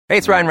Hey,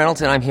 it's Ryan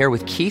Reynolds, and I'm here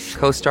with Keith,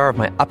 co-star of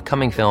my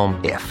upcoming film,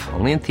 If,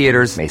 only in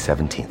theaters May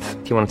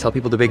 17th. Do you want to tell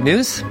people the big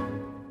news?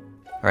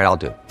 All right, I'll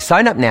do it.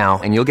 Sign up now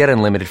and you'll get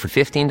unlimited for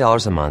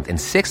 $15 a month and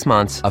 6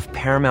 months of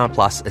Paramount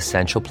Plus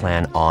Essential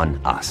Plan on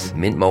us.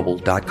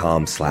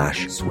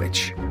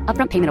 MintMobile.com/switch.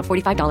 Upfront payment of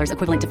 $45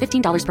 equivalent to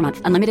 $15 per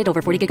month. Unlimited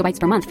over 40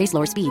 gigabytes per month. Face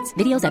lower speeds.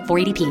 Videos at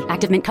 480p.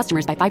 Active Mint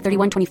customers by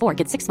 531.24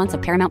 get 6 months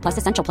of Paramount Plus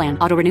Essential Plan.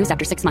 Auto renews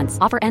after 6 months.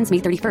 Offer ends May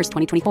 31st,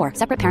 2024.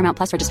 Separate Paramount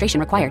Plus registration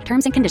required.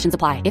 Terms and conditions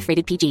apply if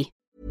rated PG.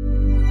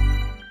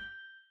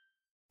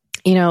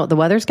 You know, the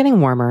weather's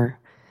getting warmer.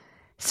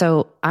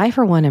 So I,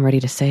 for one, am ready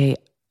to say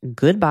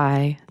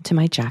goodbye to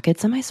my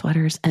jackets and my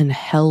sweaters and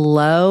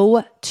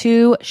hello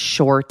to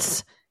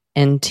shorts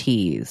and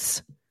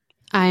tees.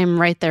 I'm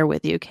right there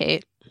with you,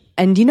 Kate.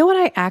 And you know what?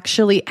 I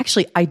actually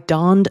I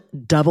donned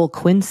double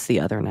quince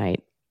the other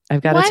night. I've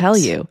got to tell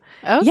you.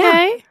 Okay.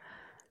 Yeah.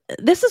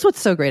 This is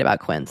what's so great about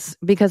quince,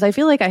 because I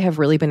feel like I have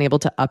really been able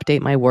to update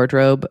my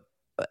wardrobe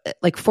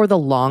like for the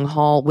long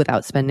haul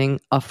without spending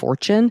a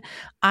fortune.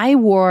 I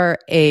wore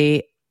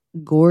a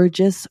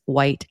gorgeous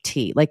white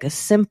tee, like a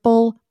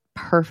simple,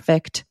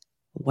 perfect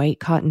white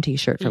cotton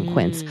t-shirt from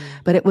Quince,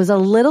 but it was a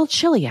little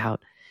chilly out.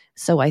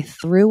 So I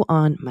threw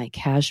on my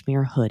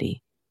cashmere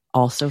hoodie,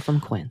 also from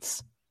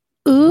Quince.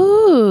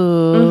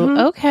 Ooh,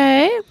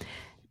 okay.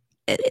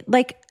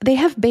 Like they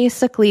have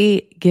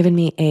basically given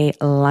me a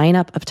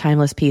lineup of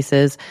timeless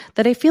pieces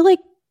that I feel like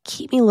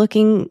keep me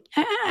looking,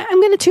 I'm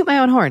going to toot my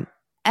own horn,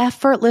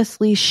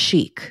 effortlessly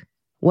chic.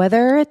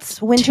 Whether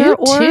it's winter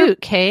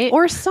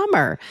or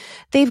summer.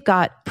 They've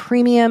got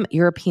premium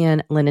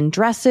European linen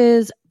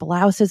dresses,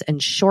 blouses,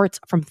 and shorts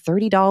from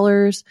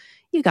 $30.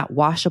 You got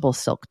washable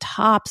silk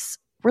tops,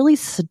 really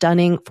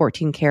stunning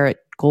 14-karat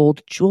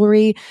gold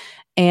jewelry,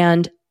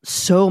 and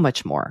so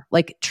much more.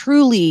 Like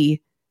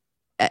truly,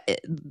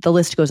 the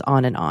list goes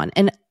on and on.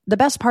 And the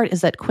best part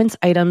is that Quince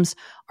items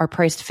are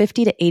priced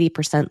 50 to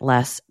 80%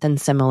 less than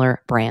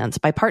similar brands.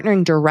 By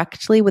partnering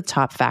directly with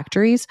top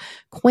factories,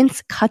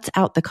 Quince cuts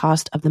out the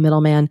cost of the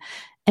middleman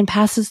and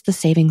passes the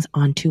savings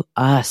on to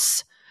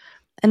us.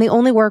 And they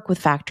only work with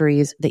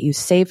factories that use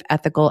safe,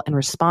 ethical, and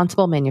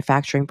responsible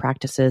manufacturing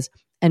practices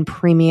and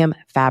premium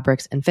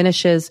fabrics and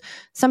finishes,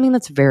 something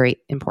that's very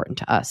important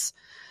to us.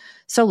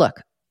 So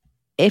look,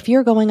 if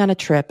you're going on a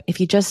trip, if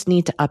you just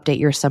need to update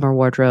your summer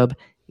wardrobe,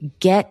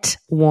 get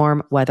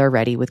warm weather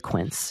ready with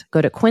Quince.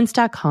 Go to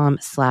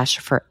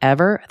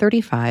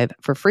quince.com/forever35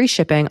 for free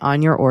shipping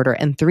on your order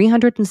and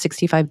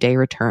 365-day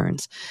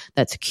returns.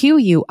 That's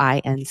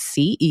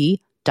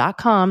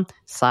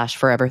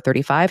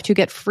QUINCE.com/forever35 to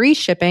get free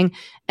shipping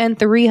and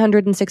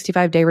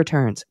 365-day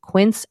returns.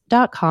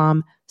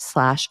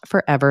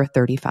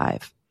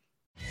 Quince.com/forever35.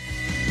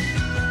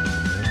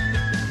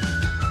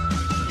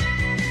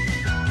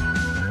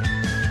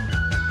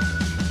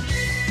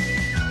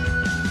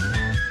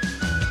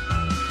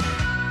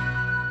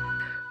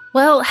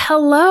 Well,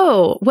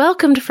 hello.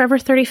 Welcome to Forever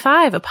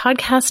 35, a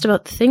podcast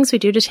about the things we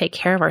do to take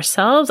care of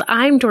ourselves.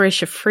 I'm Dory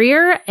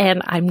Shafrir,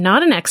 and I'm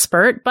not an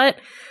expert, but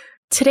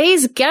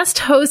today's guest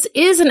host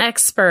is an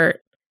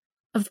expert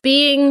of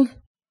being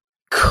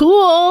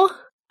cool.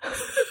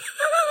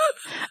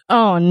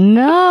 Oh,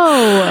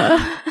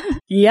 no.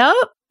 Yep,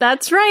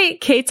 that's right.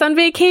 Kate's on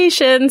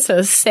vacation,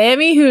 so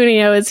Sammy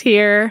Junio is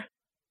here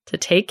to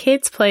take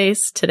Kate's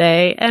place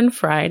today and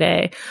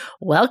Friday.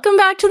 Welcome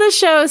back to the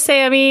show,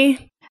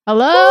 Sammy.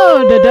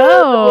 Hello,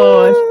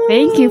 Dodo.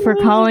 Thank you for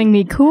calling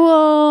me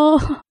cool.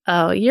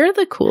 Oh, you're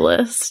the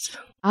coolest.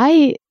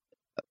 Okay,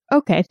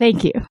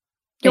 thank you.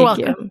 You're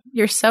welcome.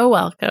 You're so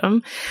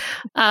welcome.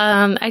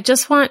 I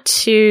just want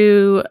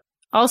to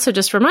also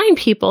just remind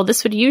people,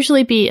 this would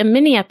usually be a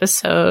mini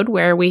episode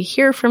where we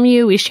hear from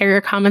you, we share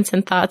your comments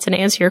and thoughts, and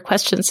answer your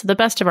questions to the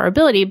best of our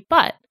ability,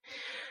 but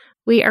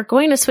we are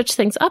going to switch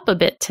things up a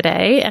bit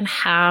today and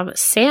have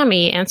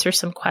Sammy answer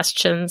some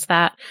questions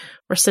that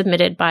were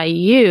submitted by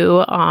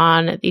you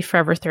on the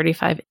Forever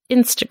 35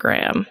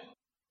 Instagram.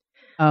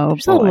 Oh,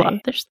 there's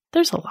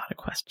a lot of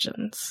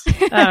questions.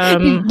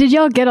 Did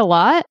y'all get a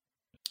lot?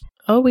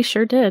 Oh, we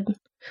sure did.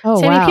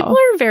 Oh, Sammy, wow. people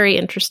are very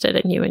interested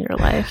in you and your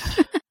life.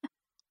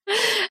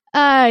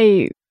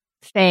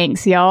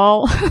 Thanks,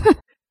 y'all.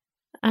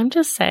 I'm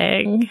just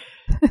saying.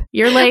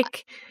 You're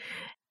like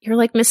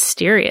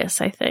mysterious,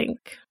 I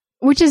think.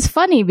 Which is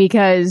funny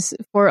because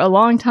for a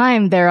long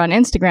time there on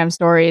Instagram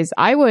stories,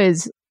 I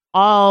was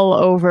all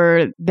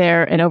over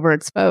there and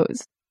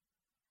overexposed.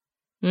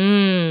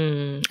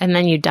 And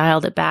then you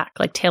dialed it back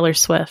like Taylor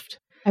Swift.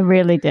 I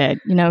really did.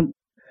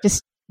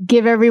 Just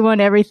give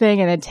everyone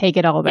everything and then take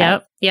it all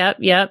back. Yep.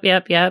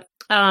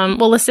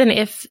 Well, listen,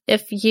 if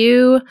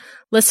you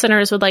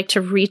listeners would like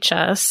to reach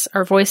us,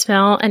 our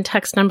voicemail and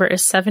text number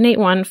is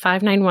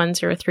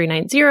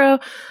 781-591-0390.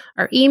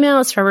 Our email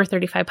is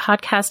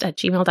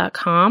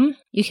forever35podcast@gmail.com.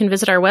 You can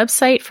visit our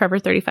website,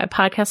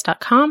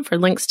 forever35podcast.com, for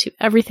links to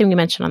everything we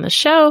mentioned on the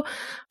show.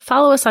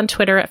 Follow us on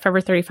Twitter at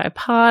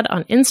forever35pod,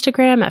 on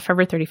Instagram at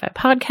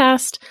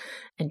forever35podcast,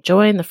 and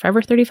join the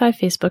Forever 35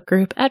 Facebook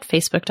group at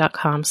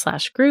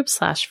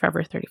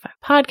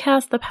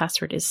facebook.com/group/forever35podcast. The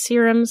password is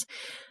serums.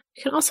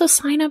 You can also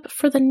sign up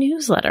for the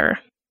newsletter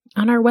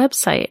on our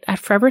website at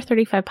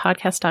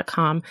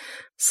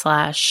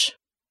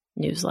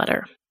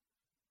forever35podcast.com/newsletter.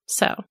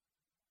 So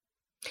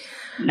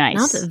Nice.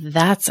 now that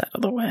that's out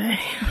of the way,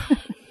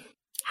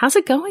 how's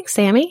it going,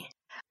 Sammy?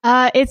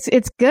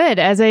 It's good.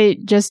 As I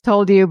just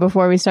told you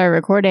before we started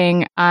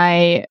recording,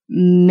 I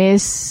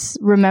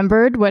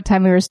misremembered what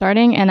time we were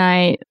starting, and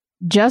I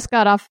just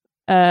got off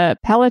a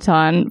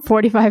Peloton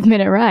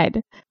 45-minute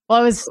ride. Well,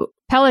 I was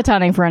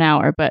Pelotoning for an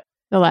hour, but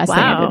the last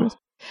thing I did was...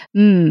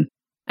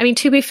 I mean,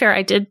 to be fair,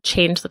 I did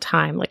change the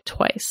time like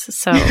twice,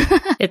 so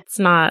it's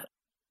not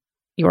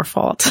your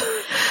fault.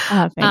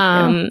 Thank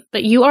you.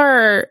 But you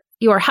are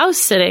house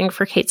sitting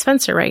for Kate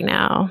Spencer right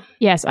now.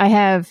 Yes, I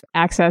have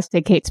access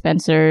to Kate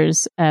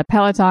Spencer's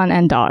Peloton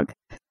and dog.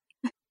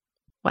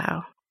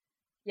 Wow.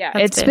 Yeah,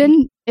 That's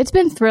it's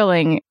been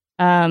thrilling.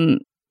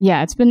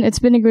 Yeah, it's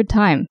been a good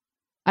time.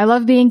 I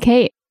love being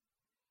Kate.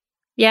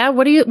 Yeah,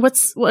 what do you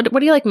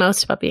like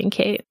most about being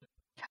Kate?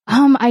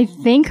 I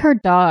think her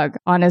dog,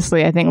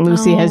 honestly, I think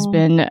Lucy has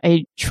been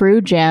a true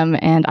gem,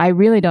 and I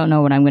really don't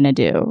know what I'm going to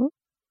do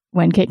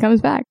when Kate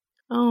comes back.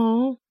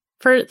 Oh,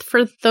 for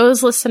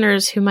those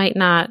listeners who might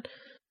not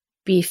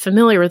be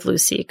familiar with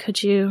Lucy,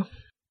 could you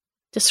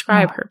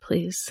describe her,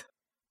 please?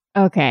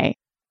 Okay.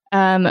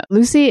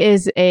 Lucy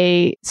is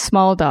a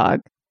small dog,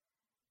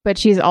 but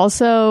she's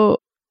also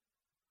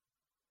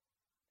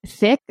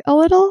thick a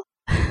little.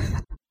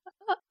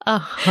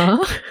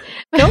 Uh-huh.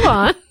 Go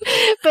on.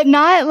 But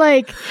not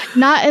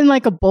in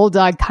like a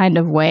bulldog kind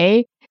of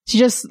way. She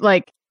just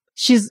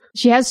she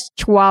has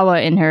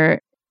Chihuahua in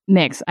her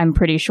mix, I'm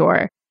pretty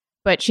sure.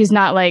 But she's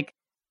not like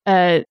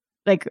a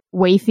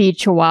wafy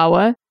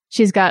Chihuahua.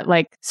 She's got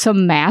like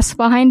some mass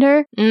behind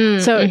her.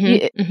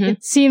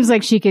 It seems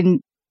like she can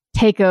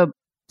take a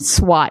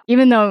swat,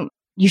 even though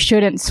you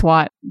shouldn't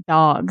swat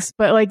dogs.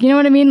 But like, you know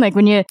what I mean? Like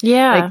when you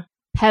like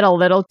pet a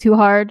little too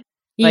hard.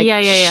 Like,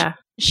 yeah.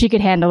 She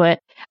could handle it.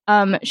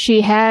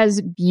 She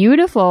has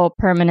beautiful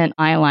permanent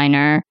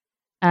eyeliner.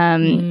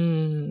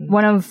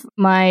 One of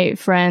my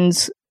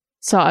friends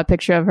saw a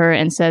picture of her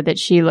and said that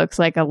she looks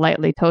like a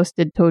lightly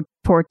toasted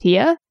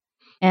tortilla.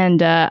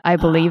 And I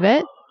believe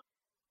it.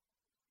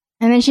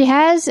 And then she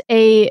has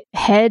a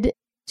head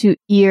to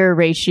ear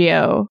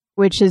ratio,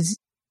 which has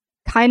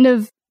kind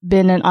of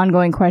been an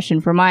ongoing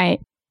question for my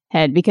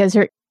head, because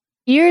her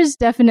ears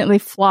definitely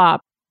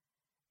flop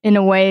in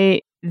a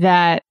way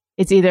that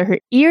it's either her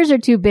ears are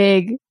too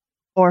big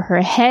or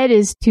her head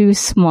is too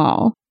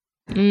small.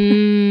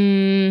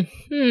 Interesting.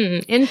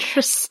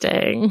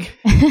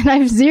 And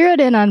I've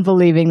zeroed in on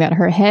believing that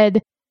her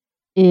head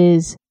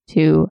is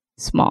too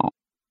small.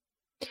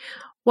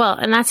 Well,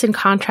 and that's in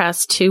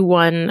contrast to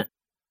one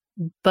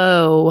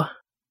Beau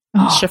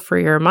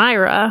Shafrir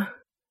Myra,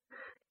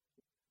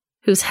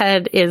 whose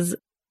head is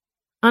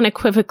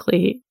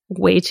unequivocally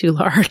way too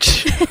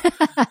large.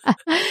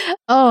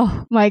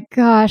 Oh my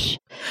gosh.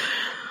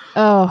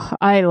 Oh,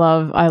 I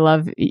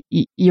love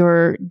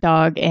your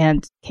dog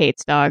and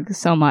Kate's dog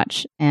so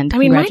much. And I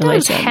mean, my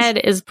dog's head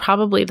is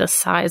probably the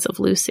size of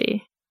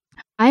Lucy.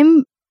 I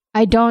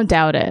don't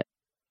doubt it.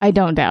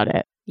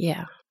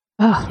 Yeah.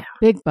 Oh, yeah.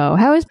 Big Beau.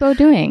 How is Beau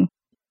doing?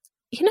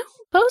 You know,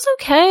 Beau's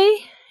okay.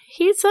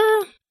 He's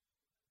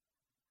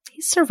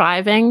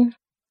surviving.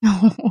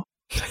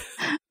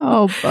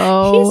 Oh,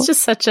 Beau. He's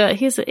just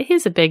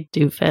he's a big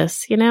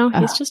doofus, you know?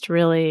 He's just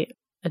really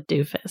a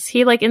doofus.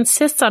 He like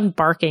insists on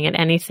barking at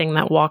anything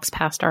that walks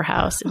past our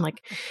house, and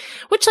like,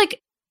 which like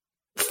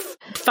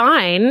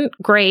fine,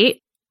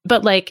 great,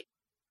 but like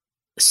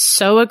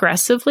so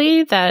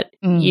aggressively that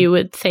you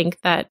would think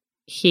that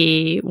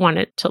he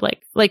wanted to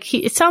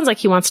it sounds like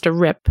he wants to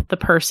rip the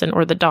person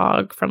or the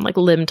dog from like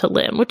limb to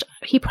limb, which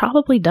he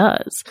probably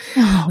does.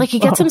 Like he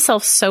gets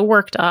himself so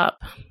worked up.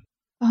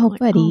 Oh, like,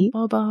 buddy.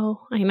 Oh,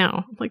 Bobo. I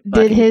know. Like,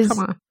 buddy, come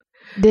on.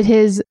 Did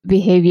his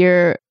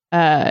behavior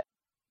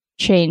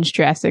change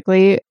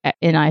drastically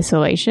in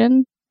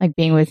isolation, like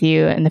being with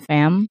you and the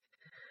fam?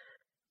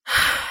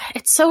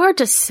 It's so hard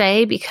to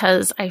say,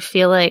 because I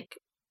feel like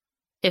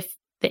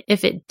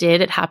if it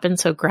did, it happened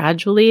so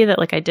gradually that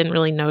like I didn't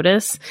really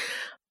notice.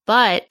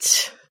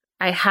 But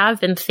I have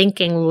been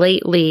thinking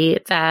lately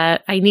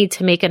that I need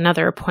to make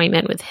another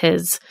appointment with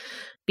his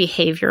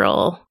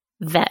behavioral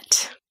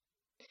vet.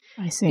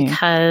 I see.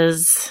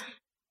 Because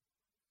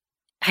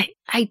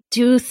I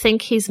do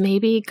think he's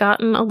maybe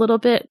gotten a little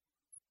bit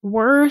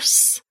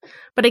worse.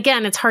 But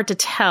again, it's hard to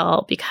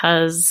tell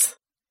because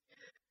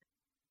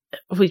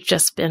we've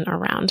just been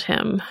around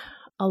him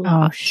a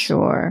lot. Oh,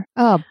 sure.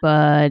 Oh,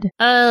 bud.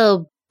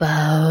 Oh,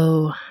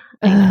 Beau.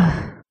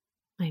 I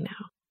know.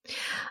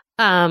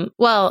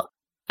 Well,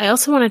 I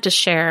also wanted to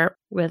share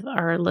with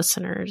our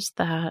listeners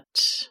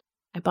that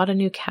I bought a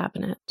new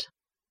cabinet.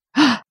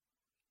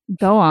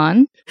 Go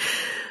on.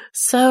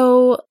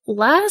 So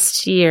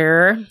last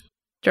year,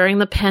 during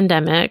the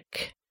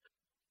pandemic,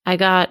 I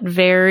got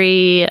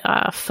very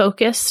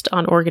focused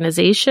on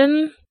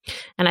organization,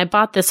 and I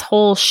bought this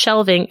whole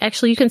shelving.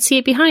 Actually, you can see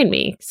it behind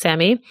me,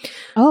 Sammy.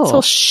 Oh. This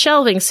whole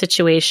shelving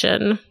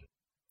situation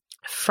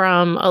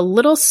from a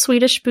little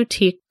Swedish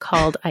boutique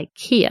called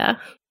IKEA.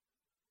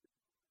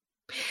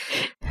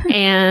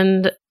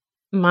 And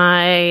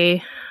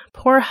my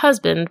poor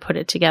husband put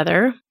it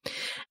together.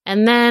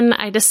 And then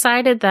I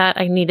decided that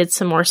I needed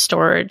some more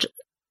storage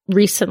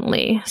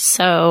recently.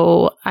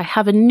 So I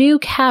have a new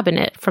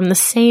cabinet from the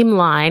same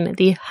line,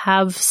 the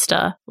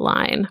Havsta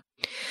line.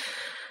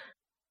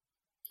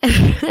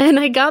 And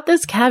I got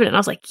this cabinet and I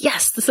was like,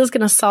 yes, this is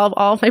going to solve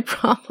all of my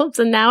problems.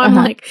 And now I'm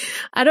like,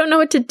 I don't know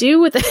what to do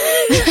with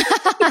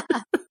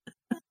it.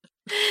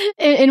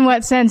 In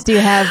what sense? Do you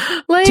have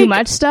too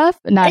much stuff?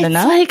 Not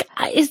enough?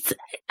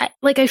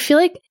 I feel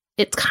like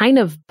it's kind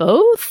of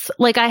both.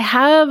 Like I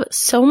have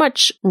so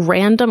much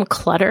random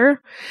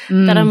clutter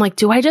that I'm like,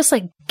 do I just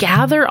like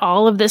gather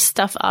all of this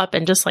stuff up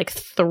and just like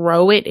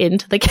throw it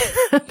into the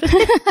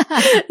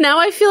cabinet? Now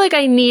I feel like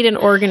I need an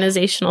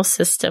organizational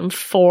system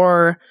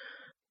for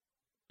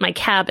my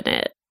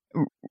cabinet.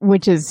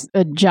 Which is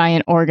a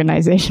giant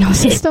organizational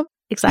system.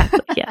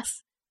 Exactly.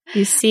 Yes.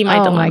 You see my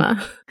dilemma.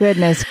 My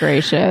goodness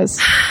gracious.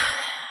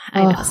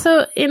 I know.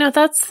 So,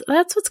 that's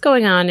what's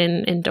going on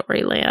in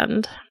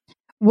Doryland.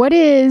 What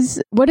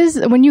is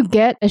when you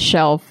get a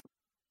shelf,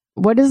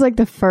 what is like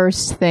the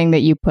first thing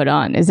that you put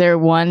on? Is there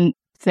one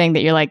thing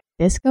that you're like,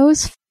 this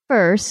goes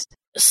first?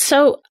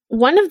 So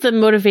one of the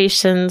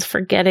motivations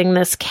for getting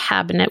this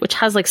cabinet, which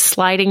has like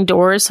sliding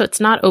doors, so it's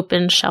not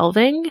open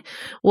shelving,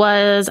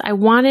 was I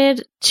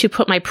wanted to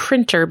put my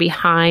printer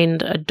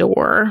behind a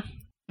door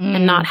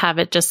and not have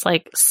it just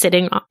like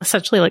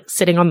essentially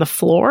sitting on the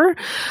floor.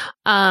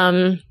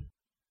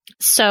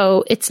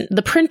 So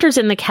the printer's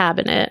in the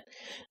cabinet.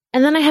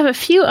 And then I have a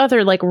few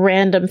other like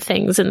random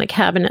things in the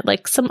cabinet,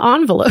 like some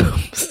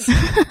envelopes.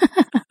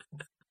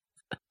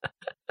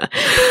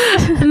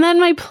 And then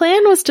my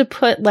plan was to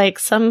put like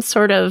some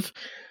sort of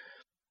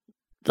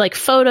like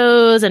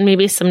photos and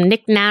maybe some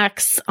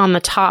knickknacks on the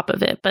top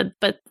of it. But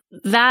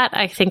that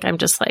I think I'm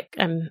just like,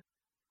 I'm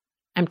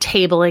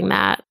tabling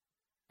that.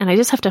 And I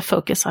just have to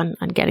focus on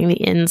getting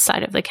the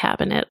inside of the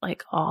cabinet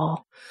like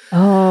all.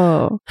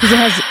 Oh,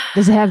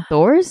 does it have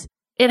doors?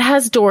 It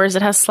has doors.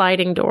 It has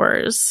sliding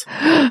doors.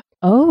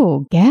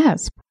 Oh,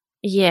 gasp.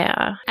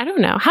 Yeah. I don't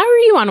know. How are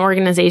you on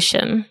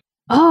organization?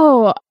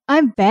 Oh,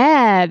 I'm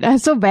bad. I'm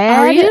so bad.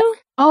 Are you?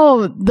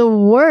 Oh, the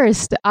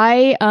worst.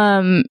 I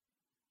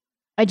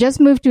just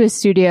moved to a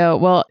studio.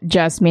 Well,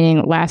 just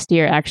meaning last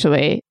year,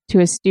 actually,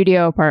 to a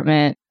studio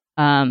apartment.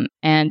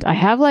 And I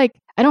have I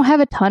don't have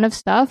a ton of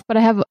stuff, but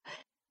I have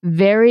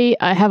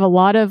a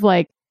lot of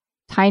like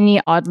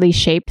tiny, oddly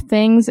shaped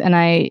things.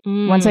 And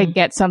once I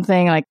get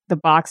something, like the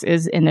box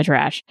is in the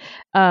trash.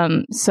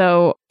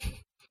 So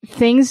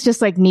things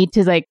just like need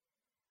to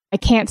I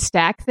can't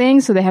stack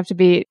things, so they have to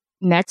be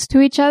next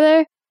to each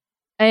other.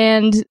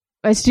 And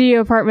my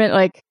studio apartment,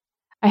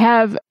 I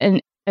have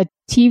a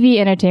TV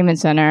entertainment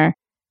center,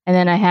 and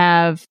then I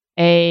have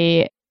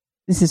this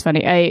is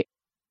funny, a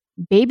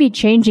baby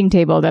changing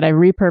table that I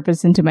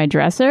repurposed into my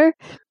dresser.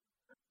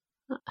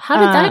 How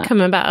did that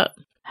come about?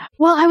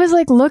 Well, I was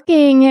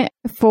looking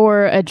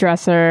for a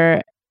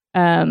dresser,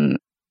 and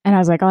I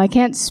was like, oh, I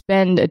can't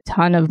spend a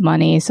ton of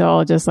money, so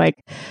I'll just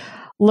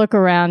look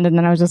around. And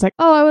then I was just like,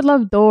 oh, I would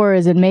love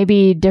doors and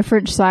maybe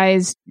different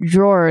sized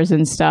drawers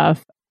and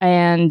stuff.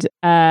 And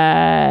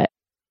my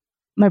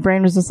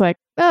brain was just like,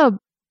 oh,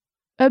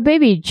 a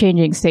baby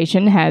changing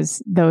station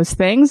has those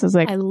things. I was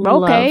like, I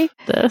okay, love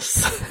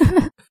this.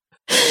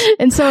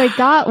 And so I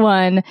got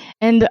one,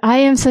 and I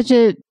am such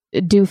a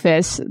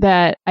doofus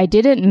that I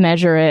didn't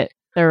measure it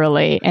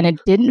thoroughly, and it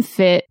didn't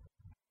fit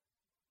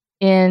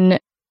in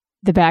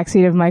the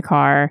backseat of my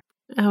car.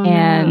 Oh,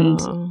 and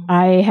no.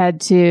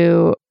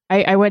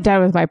 I went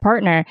down with my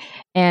partner,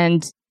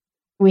 and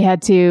we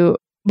had to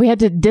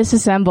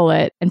disassemble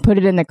it and put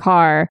it in the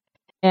car.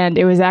 And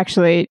it was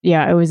actually,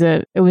 it was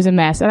a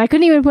mess. And I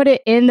couldn't even put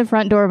it in the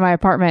front door of my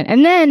apartment.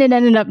 And then it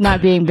ended up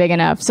not being big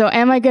enough. So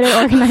am I good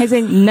at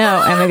organizing?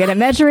 No. Am I good at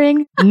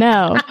measuring?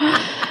 No.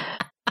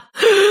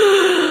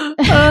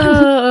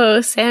 Oh,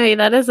 Sammy,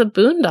 that is a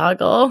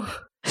boondoggle.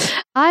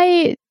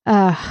 I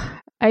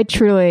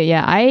truly,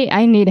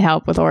 I need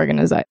help with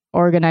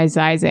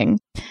organizing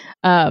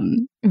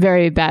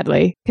very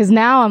badly. Because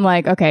now I'm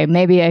like, okay,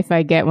 maybe if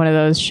I get one of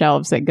those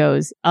shelves that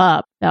goes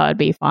up, that would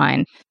be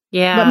fine.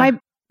 Yeah. But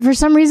for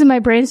some reason, my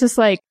brain's just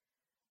like,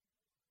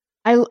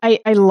 I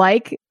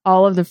like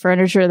all of the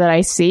furniture that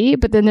I see,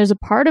 but then there's a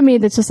part of me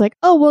that's just like,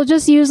 oh, we'll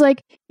just use a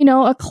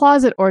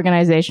closet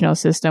organizational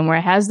system where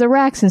it has the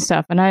racks and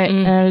stuff. And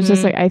I was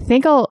just like, I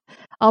think I'll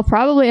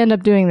probably end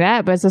up doing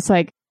that, but it's just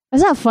like,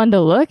 that's not fun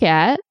to look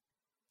at.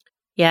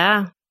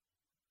 Yeah.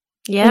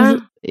 Yeah.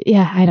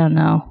 I don't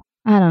know.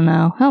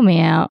 Help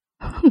me out.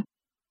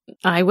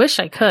 I wish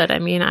I could. I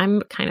mean,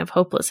 I'm kind of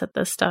hopeless at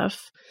this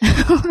stuff.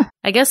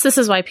 I guess this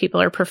is why people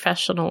are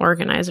professional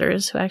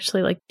organizers who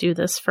actually do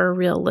this for a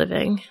real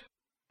living.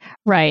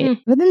 Right.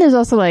 But then there's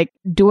also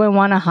do I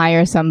want to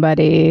hire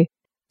somebody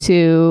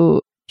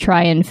to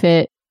try and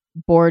fit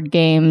board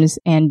games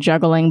and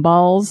juggling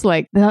balls?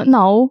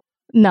 No,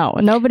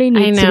 nobody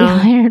needs to be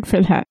hired for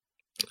that.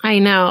 I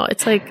know.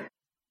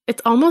 It's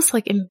it's almost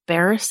like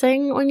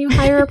embarrassing when you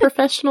hire a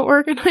professional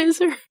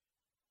organizer.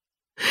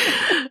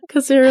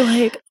 Because they're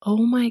like, oh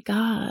my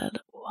God,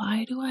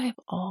 why do I have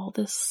all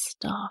this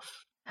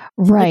stuff?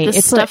 Right. Like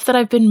the stuff that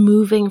I've been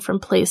moving from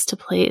place to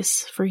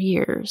place for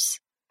years.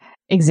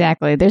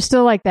 Exactly. There's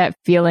still like that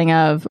feeling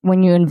of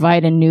when you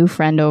invite a new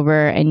friend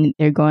over and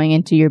they're going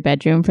into your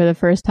bedroom for the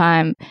first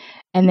time,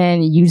 and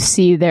then you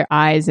see their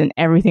eyes and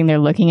everything they're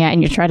looking at,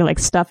 and you try to like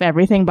stuff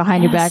everything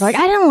behind your back. Like,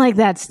 I don't like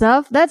that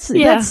stuff. That's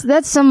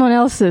someone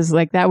else's.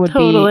 Like that would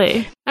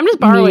be. I'm just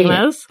borrowing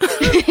this.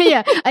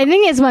 Yeah. I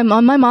think it's my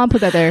mom. My mom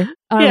put that there.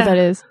 I don't know what that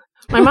is.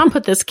 My mom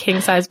put this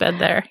king size bed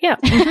there. Yeah.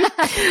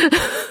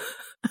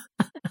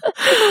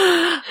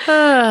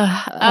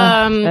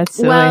 That's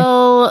silly.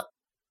 Well,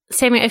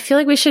 Sammy, I feel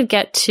like we should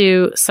get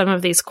to some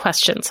of these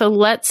questions. So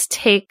let's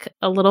take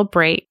a little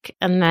break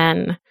and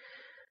then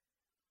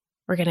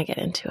we're going to get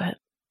into it.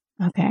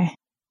 Okay.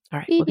 All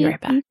right. We'll be right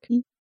back.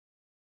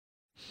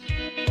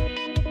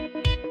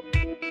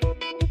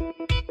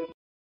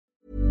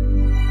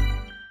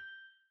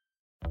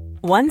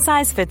 One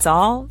size fits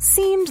all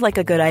seemed like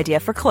a good idea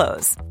for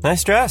clothes.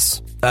 Nice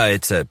dress.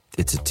 It's a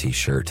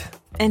t-shirt.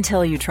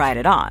 Until you tried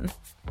it on.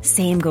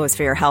 Same goes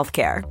for your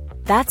healthcare.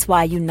 That's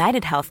why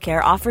United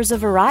Healthcare offers a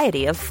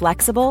variety of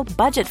flexible,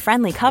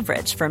 budget-friendly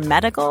coverage for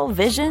medical,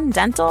 vision,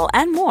 dental,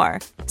 and more.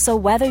 So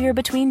whether you're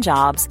between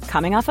jobs,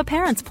 coming off a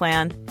parent's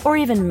plan, or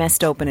even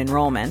missed open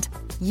enrollment,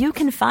 you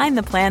can find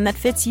the plan that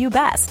fits you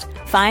best.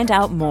 Find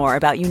out more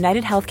about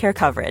United Healthcare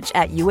coverage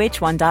at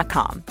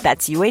uh1.com.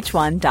 That's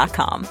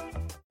uh1.com.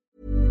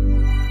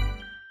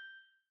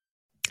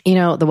 You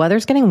know, the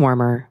weather's getting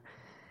warmer.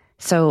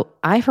 So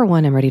I, for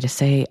one, am ready to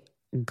say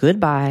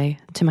goodbye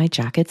to my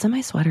jackets and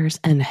my sweaters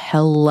and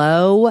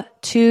hello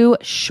to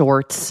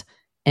shorts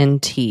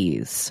and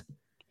tees.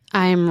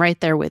 I'm right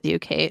there with you,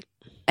 Kate.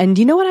 And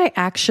you know what? I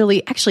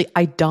actually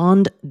I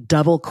donned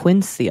double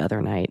quince the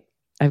other night.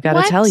 I've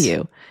got to tell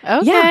you.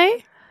 Okay. Yeah.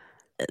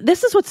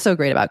 This is what's so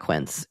great about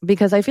quince,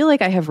 because I feel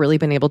like I have really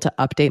been able to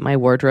update my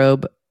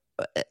wardrobe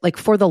like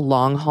for the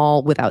long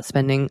haul without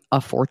spending a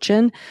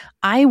fortune.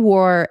 I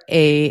wore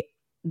a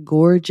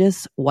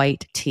gorgeous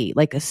white tee,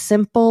 like a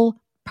simple,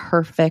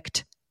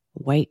 perfect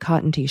white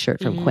cotton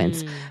t-shirt from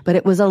Quince, but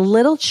it was a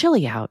little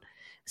chilly out.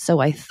 So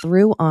I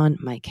threw on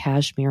my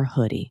cashmere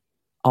hoodie,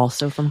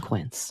 also from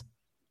Quince.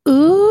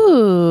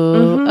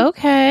 Ooh,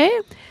 okay.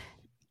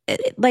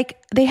 Like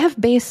they have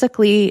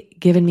basically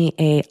given me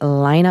a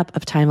lineup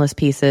of timeless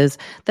pieces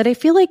that I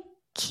feel like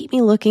keep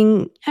me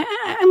looking,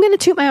 I'm going to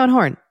toot my own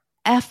horn,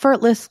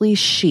 effortlessly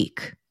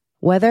chic.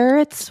 Whether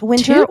it's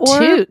winter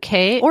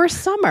or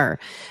summer.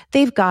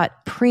 They've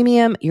got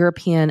premium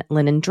European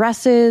linen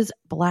dresses,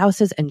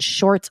 blouses, and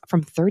shorts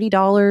from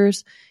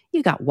 $30.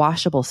 You got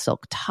washable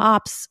silk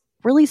tops,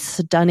 really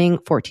stunning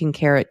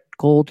 14-karat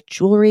gold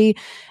jewelry,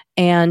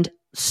 and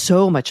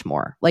so much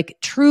more. Like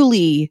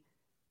truly,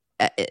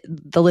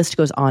 the list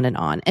goes on and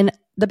on. And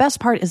the best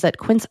part is that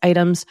Quince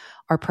items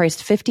are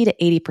priced 50 to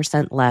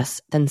 80%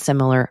 less than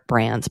similar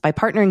brands. By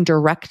partnering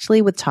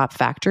directly with top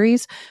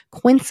factories,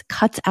 Quince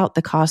cuts out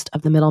the cost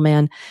of the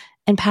middleman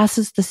and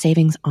passes the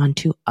savings on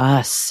to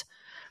us.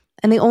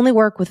 And they only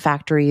work with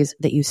factories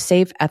that use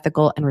safe,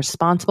 ethical, and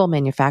responsible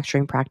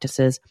manufacturing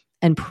practices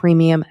and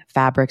premium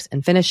fabrics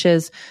and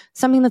finishes,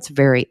 something that's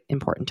very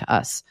important to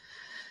us.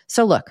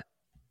 So look,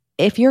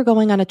 if you're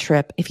going on a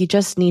trip, if you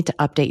just need to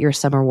update your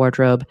summer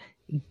wardrobe,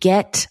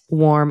 get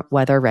warm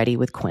weather ready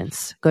with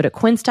Quince. Go to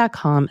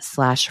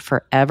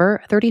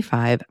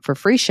quince.com/forever35 for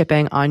free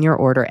shipping on your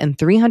order and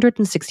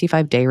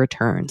 365-day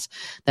returns.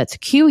 That's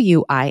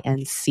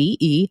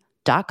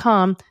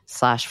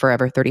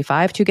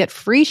QUINCE.com/forever35 to get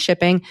free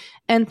shipping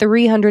and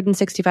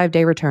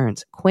 365-day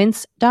returns.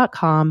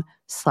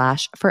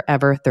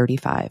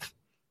 Quince.com/forever35.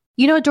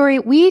 You know, Dory,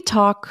 we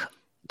talk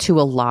to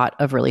a lot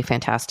of really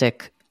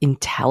fantastic,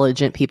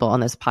 intelligent people on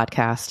this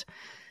podcast.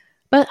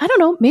 But I don't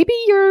know, maybe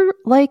you're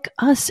like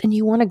us and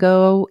you want to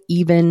go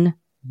even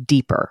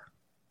deeper.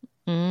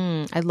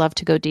 I'd love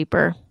to go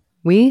deeper.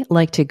 We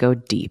like to go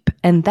deep.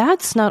 And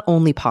that's not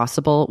only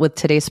possible with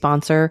today's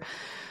sponsor,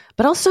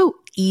 but also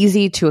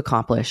easy to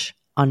accomplish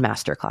on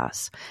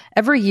Masterclass.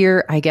 Every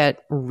year I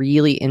get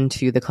really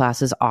into the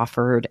classes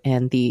offered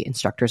and the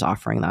instructors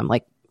offering them.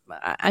 Like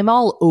I'm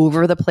all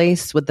over the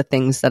place with the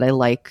things that I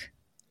like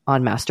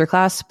on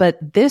Masterclass. But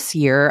this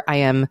year I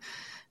am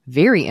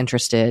very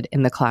interested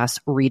in the class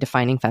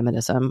Redefining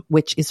Feminism,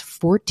 which is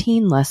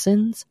 14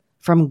 lessons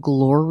from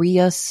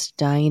Gloria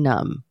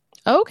Steinem.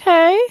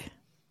 Okay.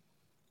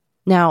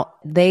 Now,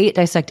 they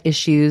dissect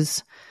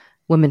issues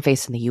women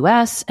face in the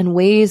U.S. and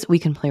ways we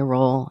can play a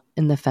role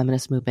in the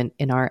feminist movement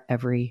in our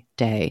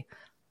everyday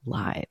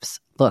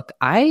lives. Look,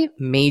 I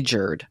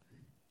majored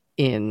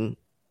in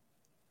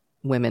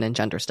women and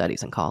gender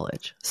studies in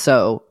college,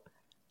 so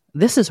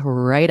this is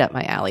right up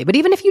my alley. But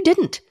even if you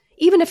didn't,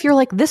 even if you're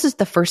like, this is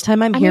the first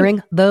time I'm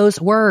hearing those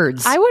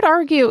words. I would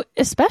argue,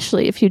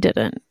 especially if you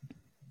didn't.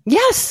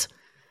 Yes.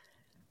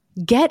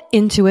 Get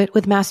into it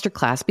with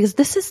Masterclass, because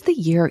this is the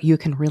year you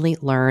can really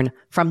learn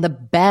from the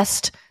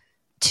best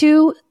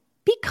to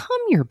become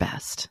your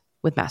best.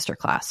 with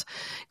Masterclass.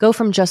 Go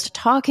from just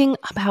talking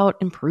about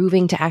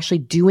improving to actually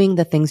doing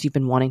the things you've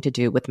been wanting to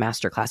do with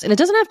Masterclass. And it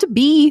doesn't have to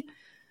be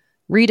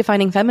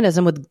redefining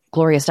feminism with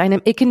Gloria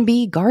Steinem. It can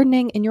be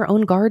gardening in your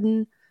own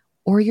garden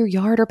or your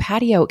yard or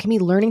patio. It can be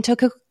learning to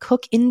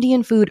cook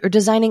Indian food or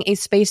designing a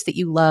space that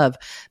you love.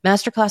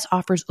 Masterclass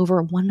offers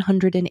over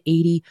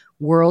 180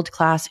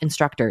 world-class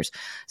instructors.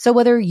 So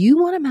whether you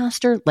want to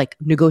master like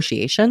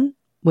negotiation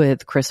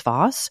with Chris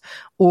Voss,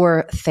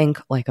 or think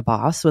like a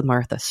boss with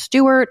Martha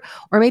Stewart,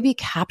 or maybe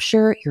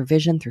capture your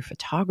vision through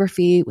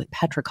photography with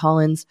Petra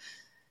Collins,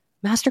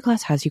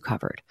 Masterclass has you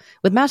covered.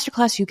 With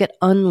Masterclass, you get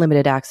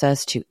unlimited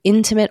access to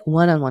intimate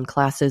one-on-one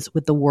classes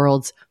with the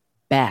world's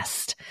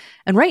best.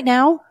 And right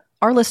now,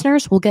 our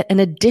listeners will get an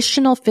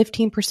additional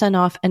 15%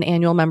 off an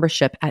annual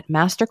membership at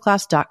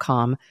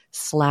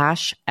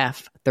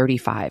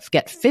masterclass.com/F35.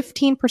 Get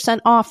 15%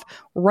 off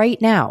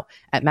right now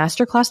at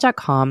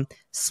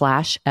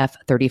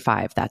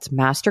masterclass.com/F35. That's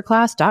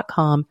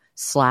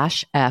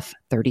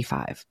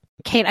masterclass.com/F35.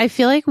 Kate, I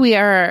feel like we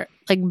are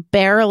like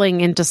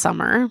barreling into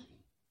summer.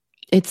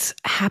 It's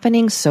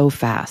happening so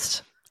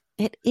fast.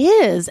 It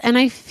is. And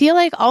I feel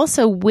like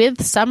also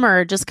with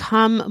summer just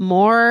come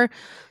more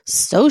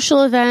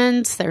social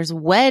events. There's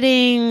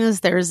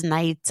weddings, there's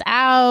nights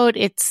out,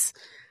 it's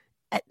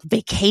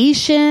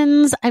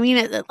vacations. I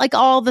mean, like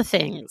all the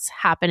things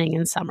happening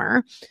in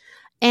summer.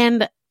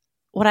 And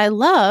what I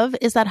love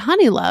is that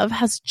Honeylove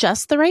has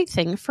just the right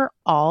thing for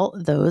all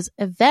those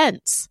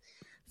events.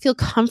 Feel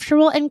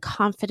comfortable and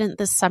confident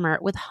this summer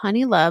with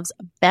Honeylove's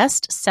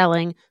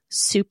best-selling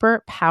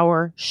Super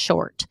Power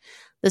Short.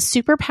 The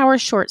Super Power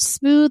Short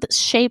smooths,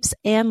 shapes,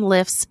 and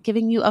lifts,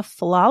 giving you a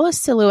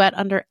flawless silhouette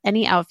under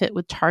any outfit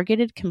with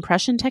targeted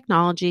compression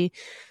technology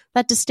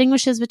that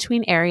distinguishes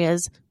between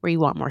areas where you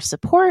want more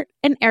support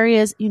and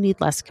areas you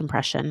need less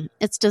compression.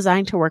 It's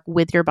designed to work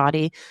with your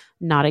body,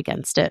 not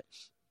against it.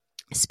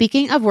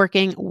 Speaking of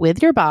working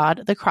with your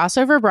bod, the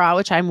crossover bra,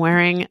 which I'm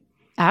wearing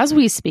as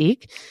we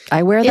speak.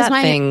 I wear that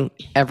thing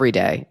every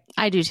day.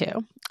 I do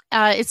too.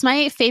 It's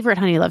my favorite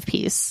Honeylove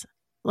piece.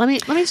 Let me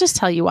just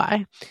tell you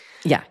why.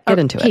 Yeah, get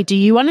into it. Okay, do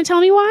you want to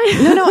tell me why?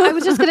 No, I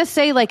was just going to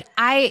say, like,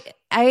 I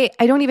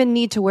don't even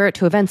need to wear it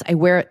to events. I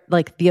wear it,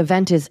 like, the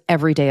event is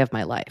every day of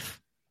my life.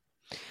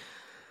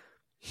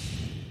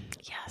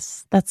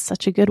 Yes, that's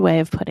such a good way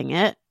of putting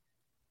it.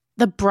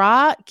 The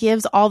bra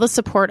gives all the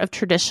support of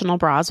traditional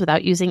bras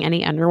without using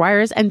any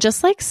underwires. And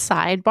just like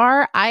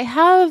sidebar, I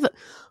have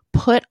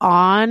put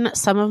on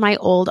some of my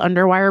old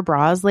underwire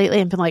bras lately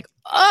and been like,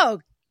 oh,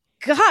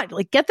 God,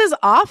 like, get this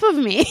off of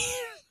me.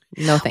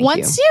 No, thank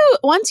you.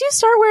 Once you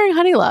start wearing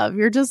Honeylove,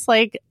 you're just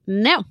like,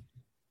 no,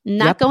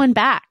 not going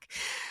back.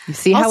 You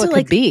see how it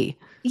could be.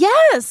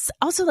 Yes.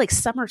 Also, like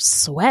summer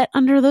sweat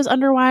under those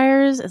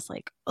underwires is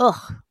like,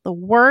 ugh, the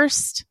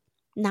worst.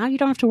 Now you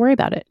don't have to worry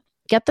about it.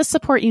 Get the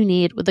support you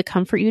need with the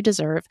comfort you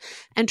deserve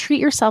and treat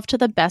yourself to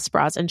the best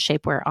bras and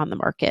shapewear on the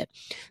market.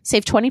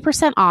 Save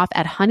 20% off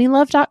at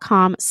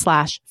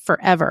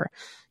honeylove.com/forever.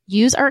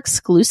 Use our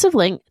exclusive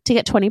link to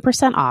get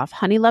 20% off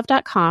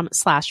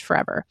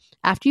honeylove.com/forever.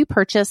 After you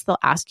purchase, they'll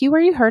ask you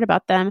where you heard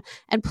about them,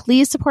 and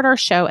please support our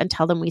show and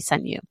tell them we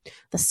sent you.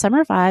 The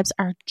summer vibes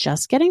are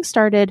just getting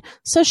started,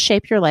 so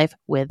shape your life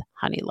with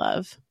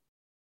Honeylove.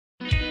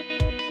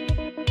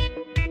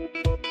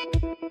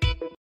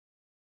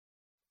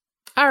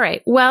 All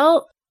right.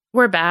 Well,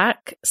 we're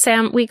back.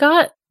 Sam,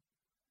 I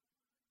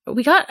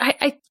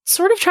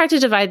sort of tried to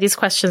divide these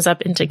questions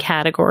up into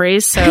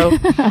categories. So,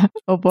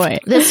 oh boy.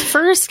 This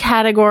first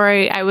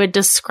category I would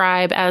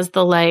describe as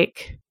the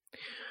like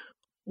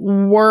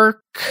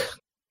work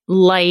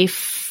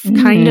life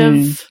kind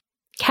of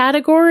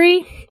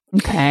category.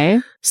 Okay.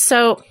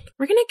 So,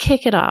 we're going to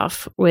kick it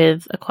off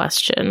with a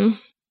question.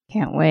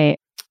 Can't wait.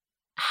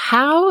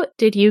 How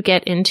did you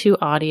get into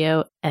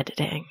audio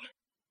editing?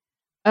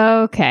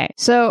 Okay.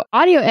 So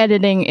audio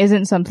editing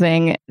isn't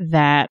something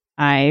that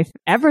I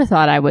ever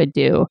thought I would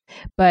do.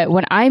 But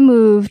when I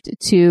moved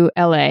to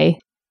LA,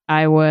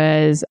 I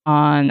was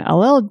on a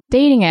little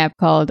dating app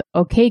called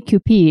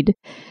OkCupid.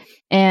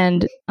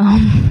 And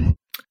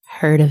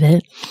heard of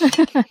it.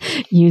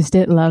 Used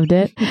it, loved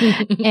it.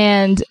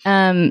 And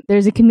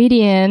there's a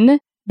comedian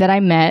that I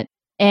met,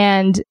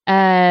 and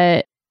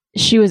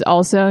she was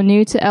also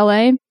new to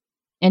LA.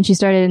 And she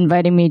started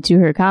inviting me to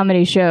her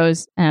comedy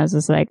shows. And I was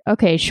just like,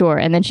 okay, sure.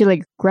 And then she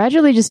like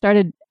gradually just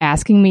started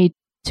asking me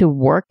to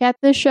work at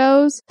the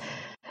shows.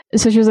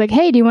 So she was like,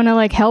 hey, do you want to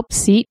like help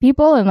seat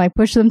people and like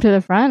push them to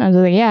the front? I was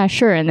like, yeah,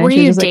 sure. And then were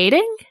she was you like,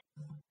 dating?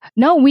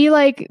 No, we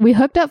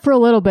hooked up for a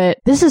little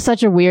bit. This is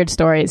such a weird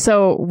story.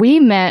 So we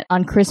met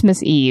on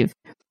Christmas Eve.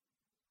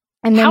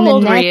 And then how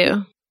old were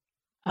you?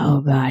 Oh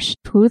gosh,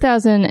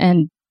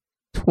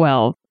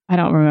 2012. I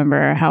don't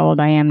remember how old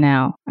I am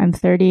now. I'm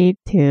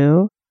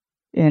 32.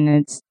 And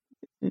it's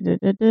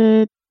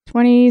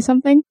 20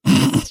 something.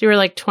 So you were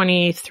like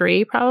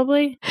 23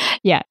 probably?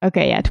 Yeah.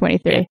 Okay. Yeah.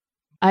 23.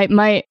 Yeah. I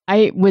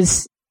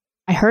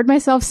heard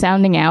myself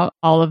sounding out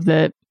all of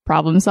the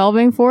problem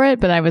solving for it,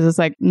 but I was just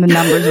like, the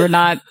numbers were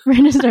not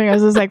registering. I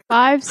was just like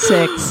 5,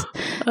 6.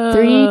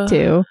 3,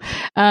 2.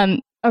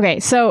 Okay,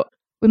 so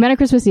we met on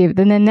Christmas Eve.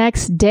 Then the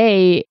next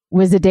day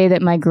was the day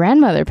that my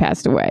grandmother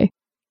passed away.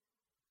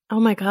 Oh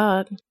my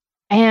God.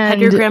 And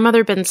had your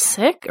grandmother been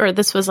sick, or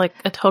this was like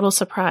a total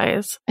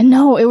surprise?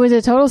 No, it was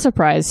a total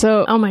surprise.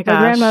 So oh my gosh. My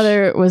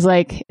grandmother is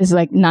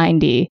like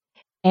 90.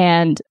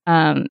 And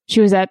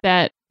she was at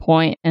that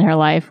point in her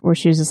life where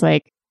she was just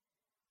like,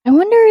 I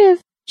wonder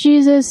if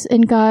Jesus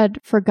and God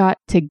forgot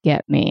to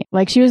get me.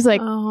 Like she was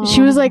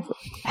like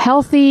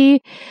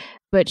healthy,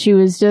 but she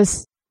was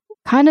just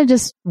kind of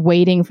just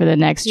waiting for the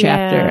next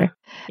chapter.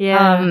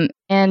 Yeah.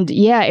 And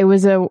yeah, it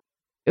was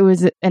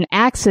an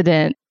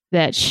accident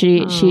that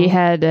she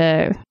had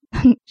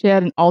she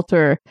had an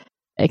altar,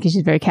 because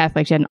she's very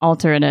Catholic. She had an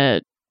altar,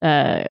 and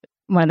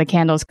one of the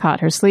candles caught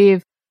her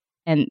sleeve,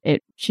 and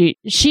she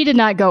did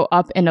not go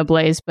up in a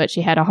blaze, but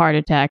she had a heart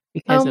attack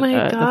because of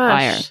the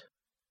fire.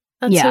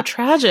 That's so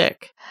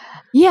tragic.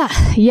 Yeah,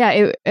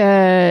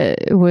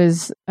 it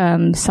was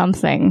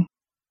something.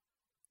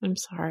 I'm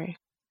sorry.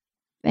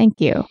 Thank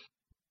you.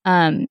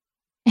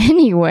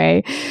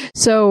 Anyway,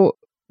 so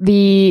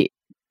the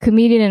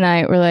comedian and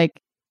I were like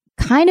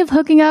kind of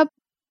hooking up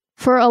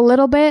for a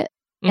little bit.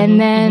 And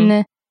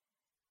then,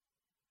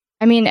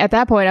 I mean, at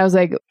that point I was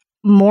like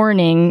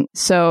mourning.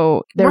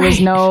 So there was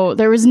no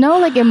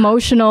like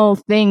emotional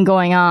thing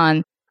going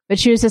on, but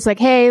she was just like,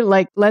 hey,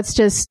 like, let's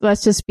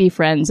just be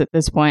friends at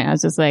this point. I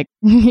was just like,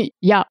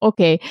 yeah,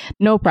 okay,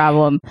 no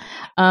problem.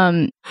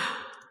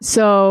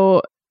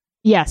 So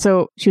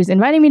she was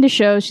inviting me to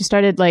shows. She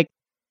started like,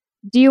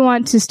 do you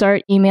want to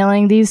start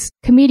emailing these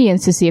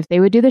comedians to see if they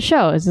would do the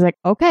show? It's like,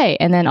 okay.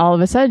 And then all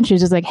of a sudden she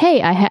was just like,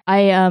 hey,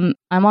 I'm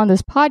on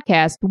this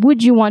podcast.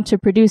 Would you want to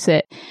produce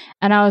it?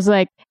 And I was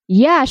like,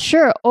 yeah,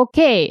 sure.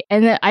 Okay.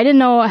 And then I didn't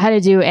know how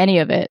to do any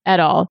of it at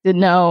all.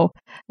 Didn't know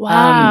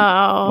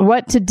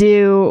what to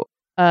do,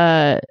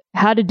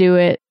 how to do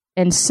it.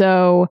 And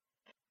so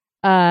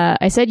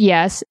I said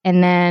yes.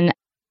 And then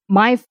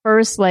my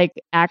first like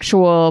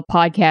actual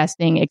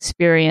podcasting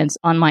experience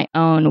on my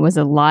own was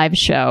a live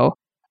show.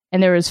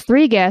 And there was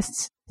 3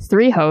 guests,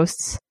 3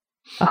 hosts,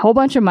 a whole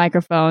bunch of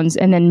microphones,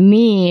 and then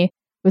me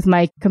with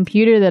my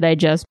computer that I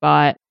just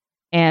bought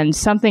and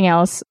something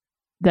else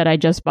that I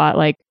just bought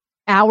like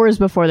hours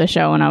before the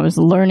show, and I was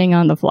learning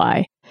on the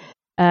fly.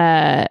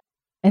 And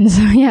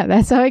so, yeah,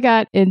 that's how I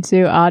got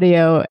into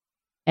audio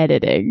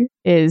editing,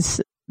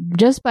 is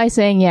just by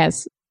saying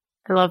yes.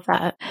 I love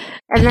that.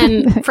 And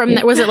then from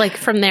was it like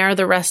from there,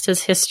 the rest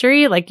is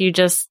history? Like you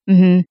just...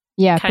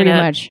 Yeah, pretty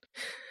much.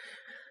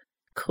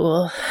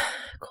 Cool.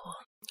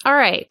 All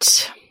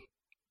right.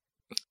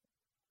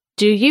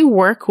 Do you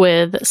work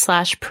with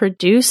 /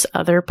 produce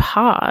other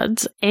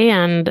pods?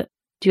 And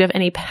do you have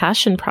any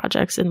passion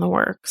projects in the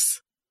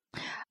works?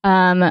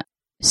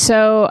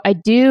 So I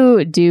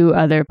do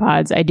other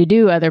pods. I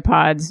do other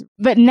pods,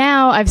 but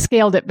now I've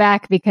scaled it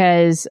back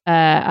because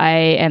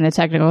I am the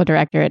technical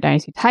director at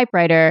Dynasty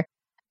Typewriter,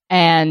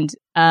 and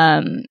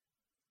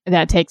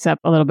that takes up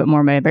a little bit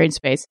more of my brain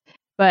space.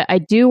 But I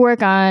do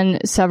work on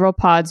several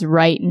pods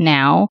right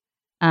now.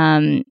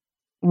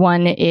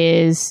 One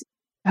is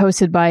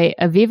hosted by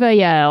Aviva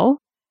Yael,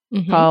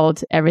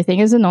 called Everything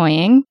is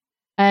Annoying.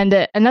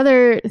 And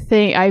another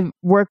thing, I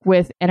work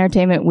with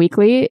Entertainment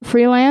Weekly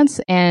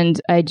freelance,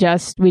 and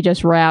we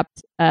just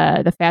wrapped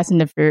the Fast and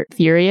the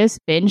Furious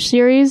binge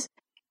series,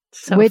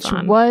 which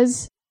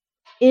was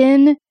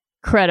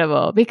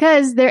incredible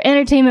because they're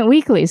Entertainment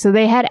Weekly. So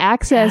they had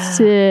access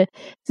to,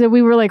 so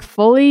we were like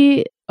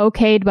fully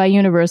okayed by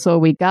Universal.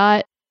 We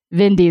got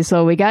Vin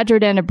Diesel, we got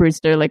Jordana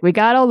Brewster, like we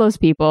got all those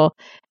people.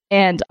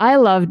 And I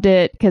loved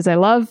it because I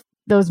love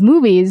those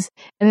movies.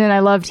 And then I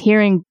loved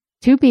hearing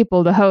 2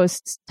 people, the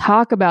hosts,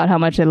 talk about how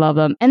much they love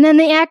them. And then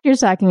the actors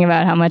talking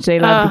about how much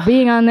they loved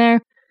being on there.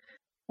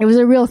 It was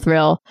a real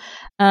thrill.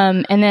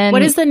 And then...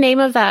 What is the name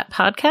of that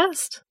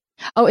podcast?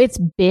 Oh, it's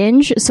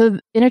Binge. So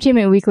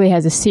Entertainment Weekly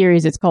has a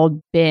series. It's called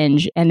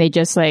Binge. And they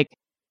just like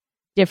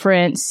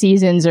different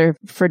seasons or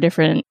for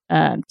different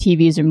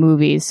TVs or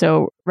movies.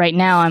 So right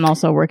now I'm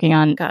also working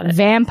on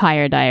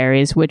Vampire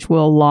Diaries, which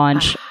will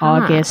launch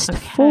August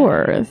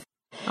 4th.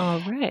 All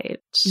right.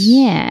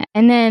 Yeah.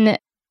 And then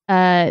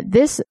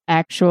this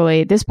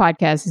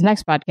podcast, this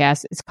next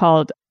podcast is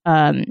called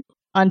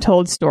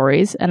Untold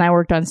Stories. And I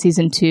worked on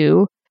season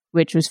 2,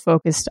 which was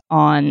focused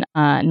on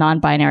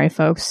non-binary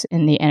folks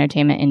in the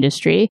entertainment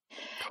industry.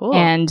 Cool.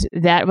 And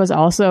that was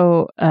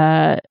also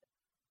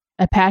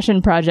a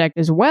passion project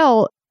as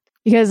well,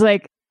 because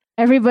like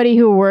everybody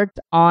who worked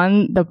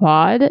on the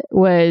pod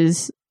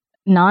was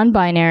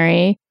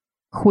non-binary,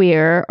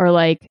 queer, or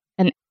like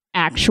an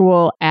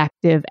actual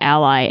active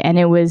ally. And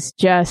it was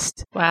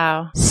just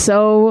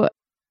so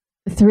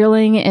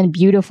thrilling and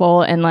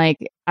beautiful. And like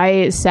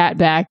I sat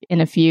back in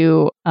a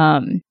few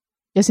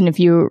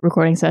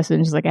recording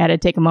sessions, like I had to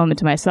take a moment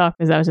to myself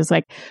because I was just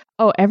like,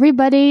 oh,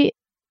 everybody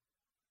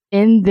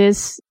in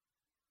this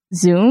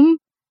Zoom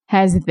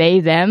has they,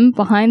 them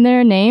behind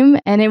their name.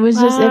 And it was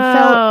just,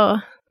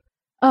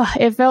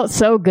 it felt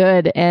so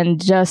good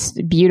and just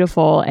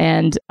beautiful.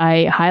 And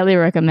I highly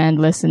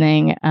recommend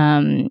listening.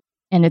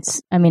 And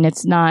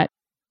it's not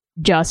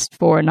just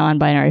for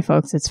non-binary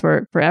folks. It's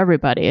for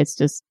everybody. It's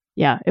just,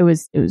 it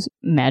was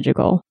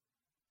magical.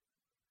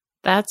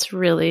 That's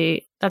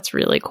really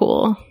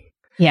cool.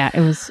 Yeah,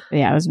 it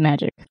was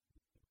magic.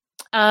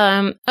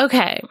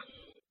 Okay.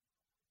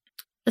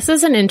 This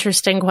is an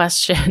interesting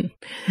question.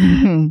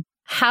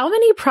 How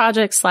many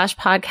projects /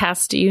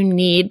 podcasts do you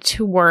need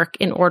to work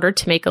in order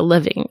to make a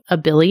living?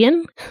 1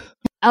 billion?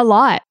 A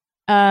lot.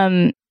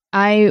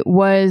 I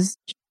was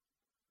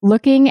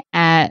looking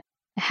at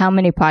how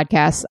many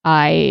podcasts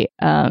I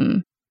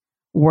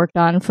worked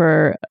on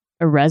for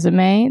a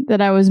resume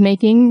that I was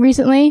making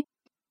recently,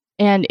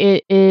 and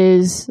it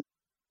is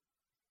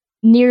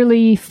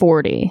nearly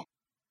 40.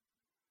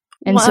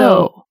 And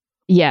Whoa.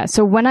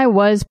 so when I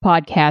was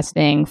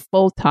podcasting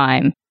full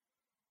time,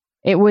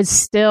 it was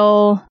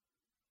still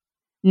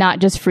not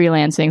just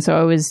freelancing. So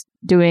I was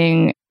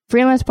doing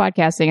freelance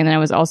podcasting, and then I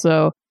was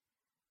also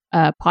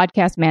a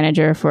podcast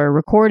manager for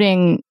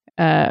recording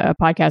a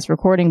podcast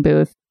recording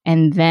booth.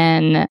 And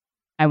then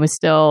I was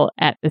still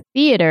at the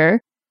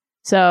theater.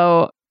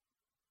 So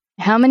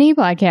how many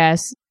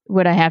podcasts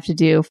would I have to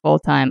do full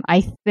time?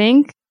 I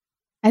think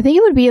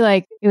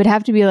it would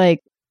have to be like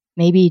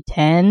maybe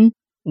 10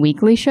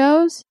 weekly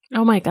shows.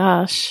 Oh my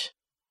gosh.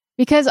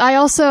 Because I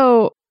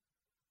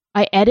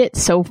edit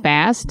so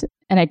fast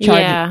and I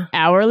charge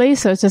hourly.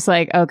 So it's just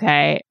like,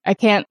 okay, I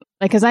can't,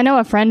 like, cause I know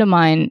a friend of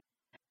mine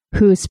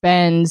who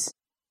spends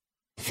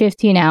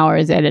 15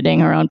 hours editing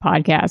her own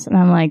podcast. And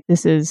I'm like,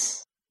 this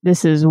is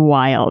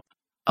wild.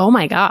 Oh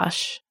my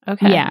gosh.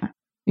 Okay.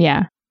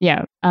 Yeah.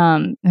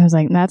 I was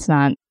like, that's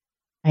not,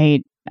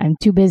 I'm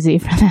too busy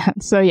for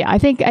that. So yeah, I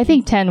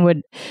think 10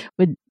 would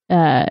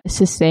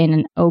sustain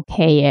an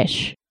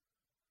okay-ish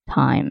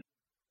time.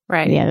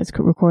 Right. Yeah, that's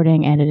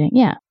recording, editing.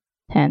 Yeah.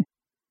 10.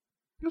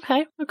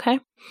 Okay.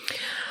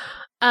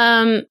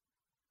 Well,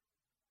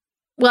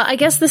 I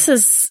guess this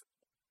is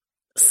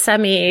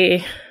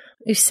you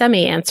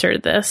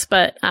semi-answered this,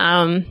 but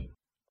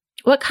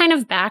what kind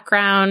of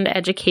background,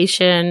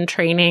 education,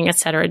 training,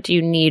 etc. do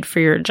you need for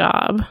your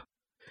job?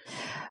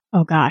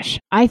 Oh gosh.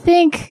 I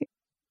think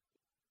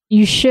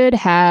you should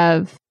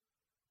have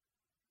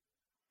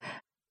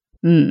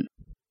for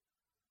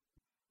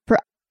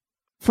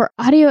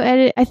audio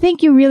edit, I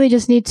think you really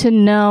just need to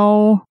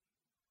know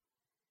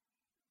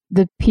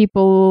the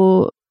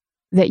people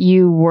that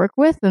you work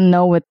with and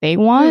know what they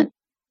want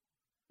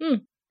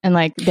and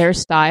like their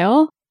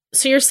style.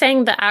 So you're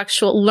saying the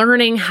actual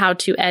learning how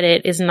to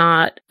edit is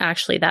not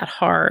actually that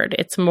hard.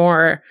 It's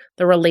more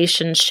the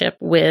relationship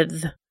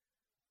with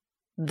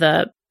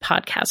the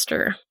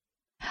podcaster.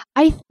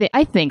 I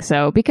think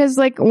so, because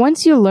like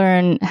once you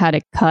learn how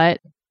to cut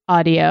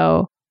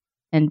audio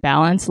and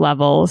balance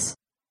levels,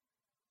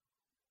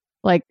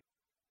 like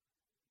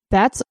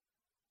that's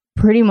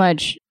pretty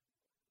much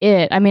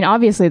it. I mean,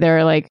 obviously there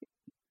are like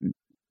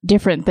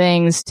different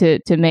things to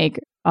make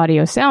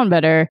audio sound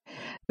better,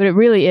 but it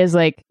really is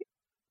like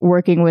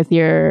working with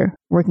your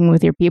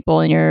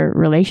people and your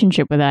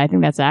relationship with that. I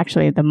think that's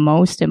actually the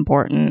most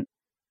important,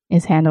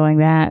 is handling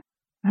that.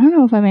 I don't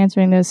know if I'm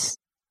answering this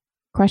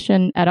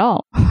question at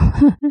all.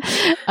 No,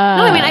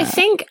 I mean, I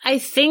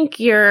think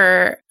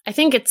you're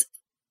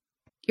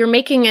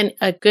making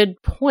a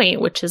good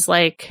point, which is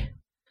like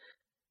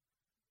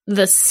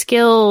the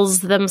skills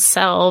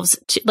themselves,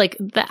 like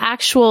the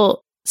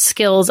actual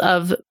skills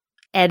of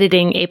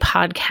editing a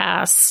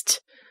podcast,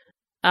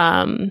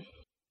 I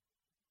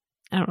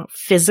don't know,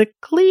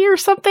 physically or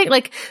something,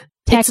 like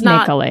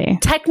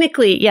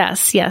technically,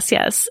 yes,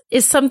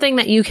 is something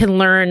that you can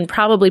learn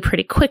probably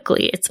pretty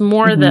quickly. It's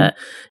more the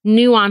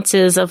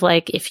nuances of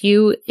like, if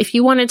you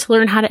wanted to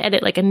learn how to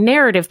edit like a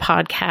narrative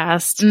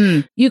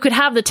podcast, you could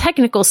have the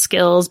technical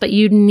skills, but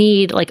you'd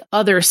need like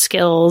other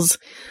skills.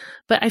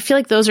 But I feel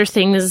like those are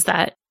things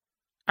that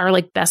are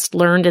like best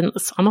learned in,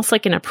 it's almost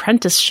like an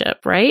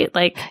apprenticeship, right?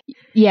 Like,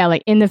 yeah,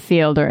 like in the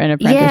field or an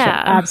apprenticeship.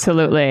 Yeah.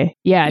 Absolutely.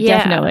 Yeah,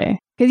 definitely.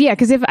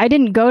 Because if I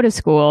didn't go to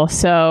school,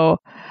 so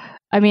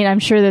I mean, I'm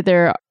sure that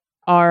there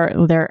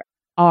are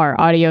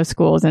audio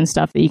schools and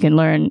stuff that you can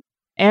learn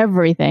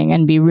everything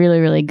and be really,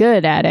 really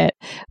good at it.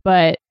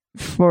 But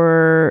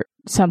for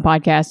some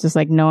podcasts, just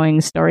like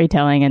knowing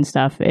storytelling and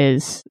stuff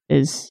is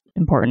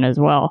important as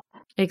well.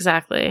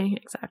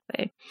 Exactly.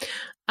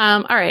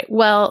 All right.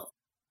 Well,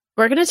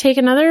 we're going to take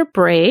another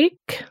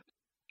break.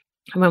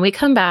 And when we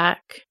come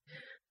back,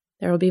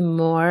 there will be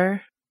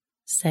more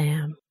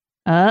Sam.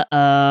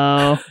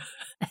 Uh-oh.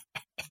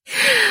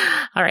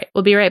 All right.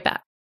 We'll be right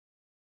back.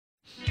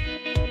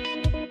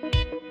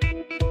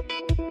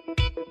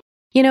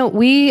 You know,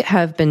 we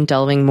have been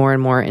delving more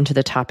and more into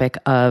the topic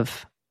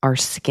of our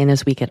skin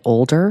as we get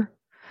older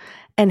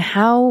and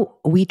how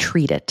we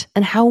treat it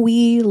and how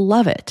we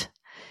love it.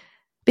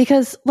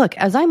 Because look,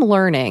 as I'm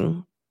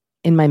learning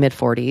in my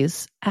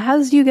mid-40s,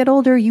 as you get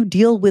older, you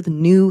deal with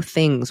new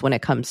things when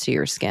it comes to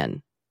your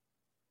skin.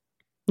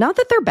 Not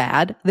that they're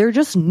bad, they're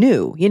just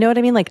new. You know what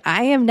I mean? Like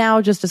I am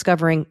now just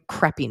discovering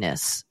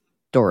crepiness,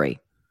 Dory.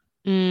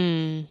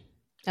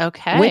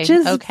 Okay. Which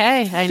is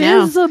I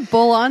know.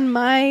 visible on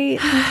my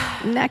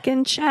neck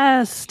and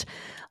chest.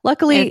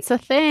 Luckily, it's a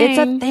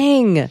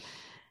thing.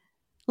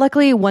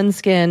 Luckily,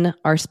 OneSkin,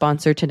 our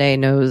sponsor today,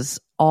 knows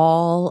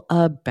all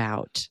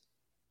about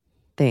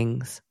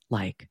things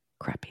like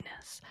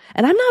crepiness.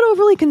 And I'm not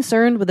overly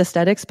concerned with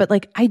aesthetics, but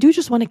like I do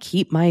just want to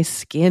keep my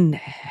skin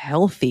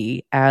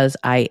healthy as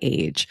I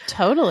age.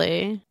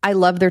 Totally. I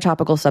love their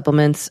topical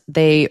supplements.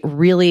 They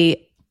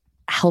really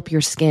help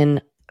your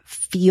skin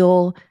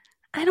feel,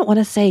 I don't want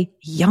to say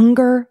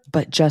younger,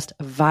 but just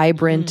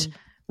vibrant,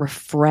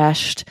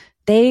 refreshed.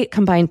 They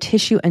combine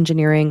tissue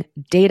engineering,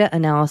 data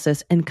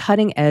analysis, and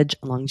cutting-edge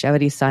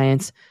longevity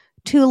science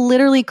to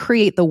literally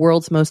create the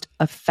world's most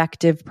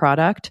effective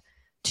product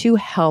to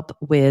help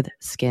with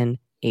skin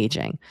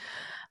aging.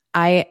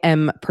 I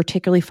am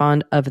particularly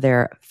fond of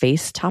their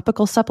face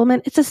topical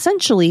supplement. It's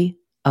essentially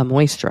a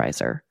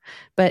moisturizer,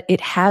 but it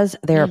has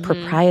their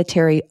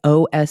proprietary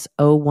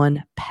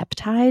OS01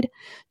 peptide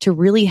to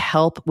really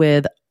help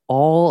with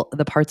all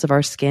the parts of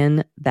our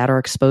skin that are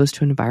exposed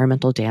to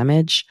environmental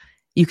damage.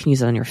 You can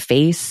use it on your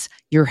face,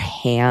 your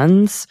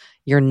hands,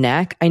 your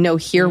neck. I know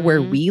here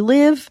where we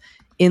live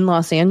in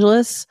Los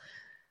Angeles,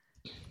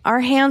 our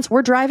hands,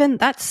 we're driving,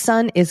 that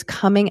sun is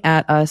coming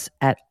at us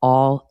at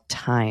all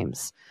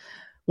times.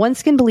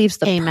 OneSkin believes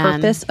the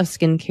purpose of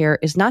skincare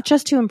is not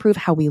just to improve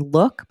how we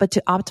look, but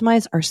to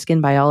optimize our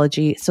skin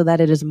biology so that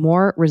it is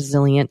more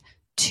resilient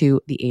to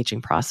the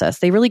aging process.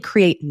 They really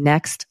create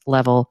next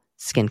level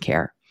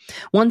skincare.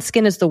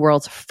 OneSkin is the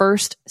world's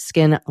first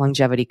skin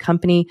longevity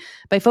company.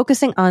 By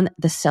focusing on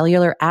the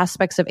cellular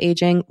aspects of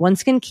aging,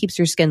 OneSkin keeps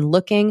your skin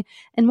looking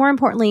and, more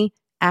importantly,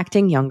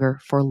 acting younger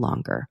for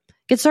longer.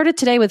 Get started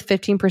today with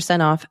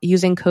 15% off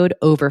using code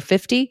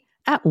OVER50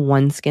 at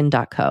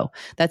oneskin.co.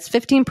 That's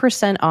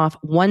 15% off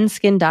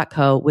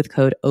oneskin.co with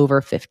code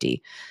OVER50.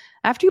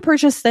 After you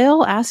purchase,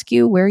 they'll ask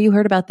you where you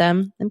heard about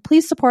them, and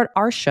please support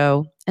our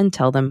show and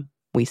tell them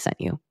we sent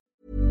you.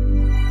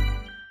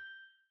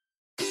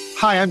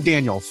 Hi, I'm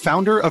Daniel,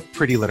 founder of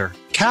Pretty Litter.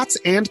 Cats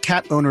and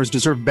cat owners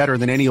deserve better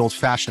than any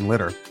old-fashioned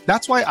litter.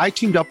 That's why I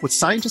teamed up with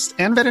scientists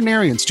and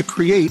veterinarians to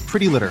create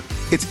Pretty Litter.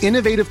 Its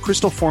innovative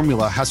crystal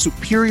formula has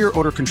superior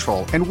odor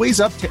control and weighs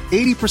up to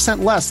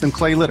 80% less than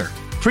clay litter.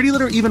 Pretty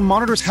Litter even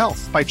monitors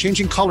health by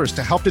changing colors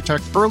to help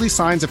detect early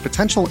signs of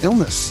potential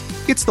illness.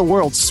 It's the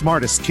world's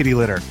smartest kitty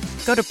litter.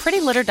 Go to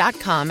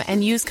prettylitter.com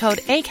and use code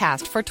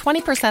ACAST for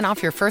 20%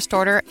 off your first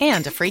order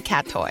and a free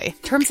cat toy.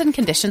 Terms and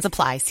conditions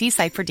apply. See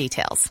site for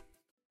details.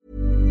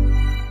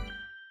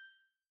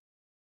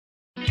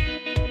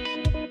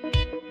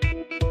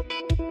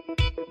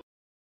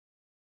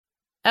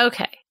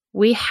 Okay,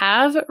 we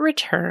have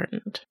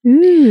returned.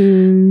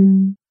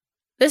 Ooh.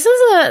 This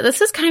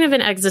is kind of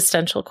an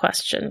existential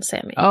question,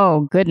 Sammy.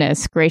 Oh,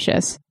 goodness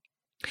gracious.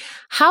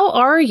 How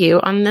are you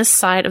on this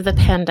side of the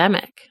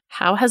pandemic?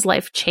 How has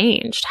life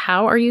changed?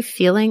 How are you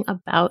feeling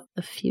about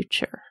the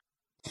future?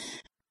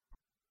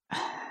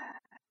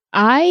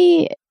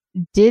 I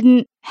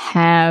didn't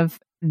have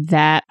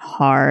that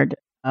hard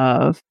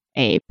of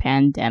a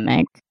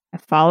pandemic. I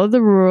followed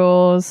the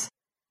rules.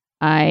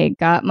 I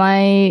got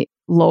my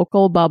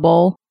local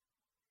bubble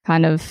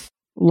kind of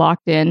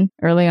locked in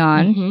early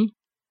on.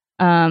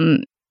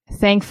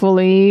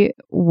 Thankfully,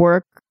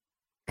 work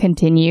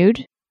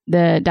continued.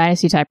 The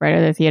Dynasty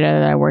Typewriter, the theater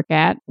that I work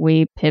at,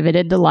 we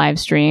pivoted to live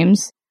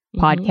streams.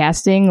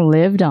 Podcasting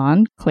lived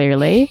on,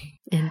 clearly.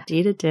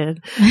 Indeed it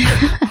did.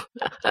 For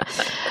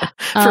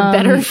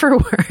better or for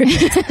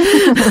worse.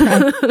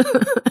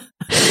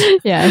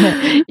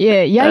 Yeah.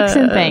 Yikes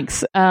and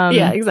thanks.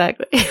 Yeah,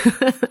 exactly.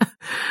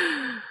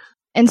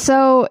 And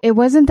so it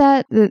wasn't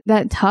that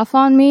tough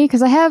on me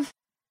because I have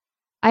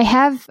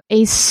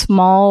a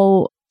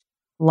small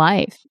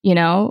life, you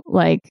know,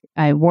 like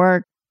I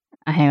work,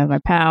 I hang out with my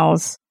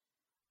pals,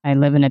 I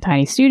live in a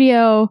tiny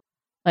studio.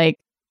 Like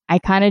I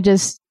kind of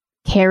just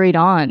carried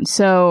on.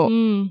 So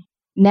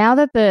now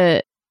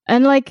that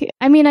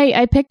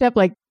I picked up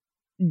like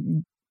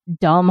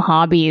dumb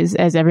hobbies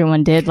as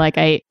everyone did. Like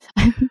I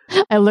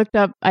looked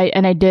up,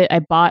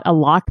 I bought a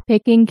lock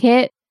picking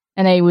kit.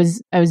 And I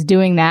was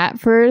doing that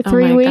for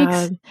 3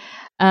 weeks.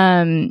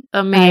 God.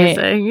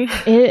 Amazing.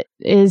 It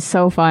is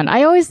so fun.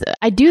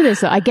 I do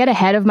this. I get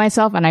ahead of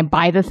myself and I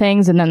buy the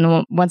things. And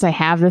then once I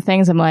have the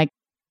things, I'm like,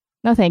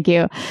 no, thank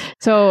you.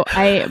 So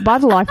I bought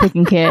the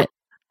lockpicking kit.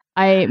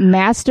 I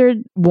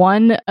mastered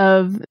one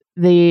of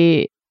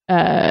the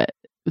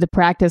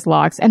practice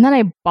locks. And then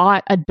I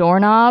bought a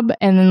doorknob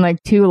and then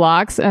like 2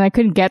 locks and I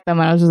couldn't get them.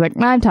 And I was just like,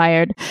 I'm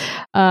tired.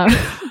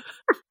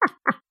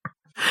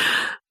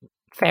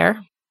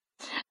 Fair.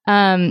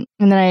 And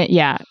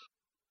then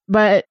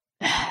but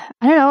I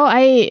don't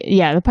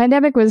know. The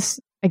pandemic was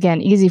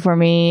again easy for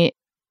me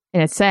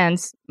in a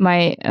sense.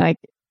 My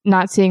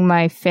not seeing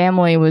my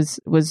family was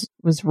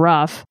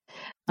rough.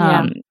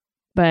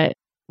 But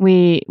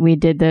we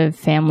did the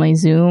family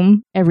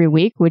Zoom every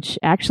week, which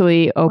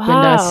actually opened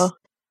us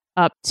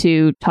up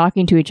to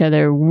talking to each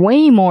other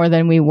way more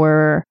than we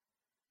were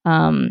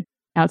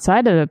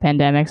outside of the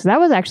pandemic. So that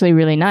was actually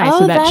really nice. Oh,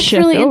 so that that's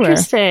shift really over.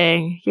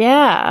 Interesting.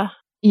 Yeah.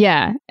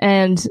 Yeah.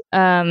 And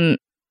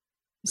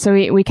so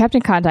we kept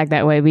in contact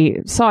that way.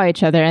 We saw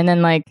each other. And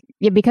then like,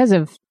 yeah, because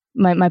of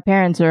my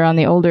parents are on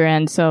the older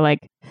end. So like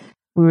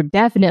we were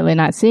definitely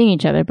not seeing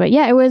each other. But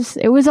yeah, it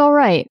was all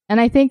right. And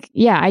I think,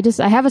 yeah,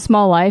 I have a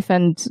small life,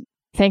 and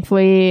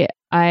thankfully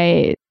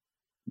I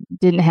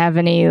didn't have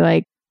any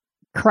like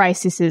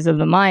crises of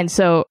the mind.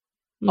 So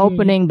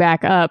opening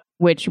back up,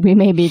 which we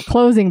may be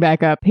closing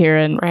back up here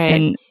in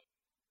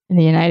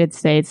the United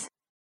States.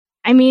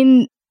 I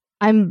mean,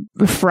 I'm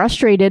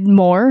frustrated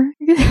more,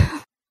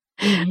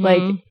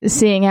 like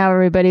seeing how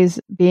everybody's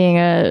being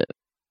a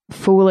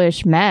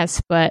foolish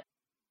mess, but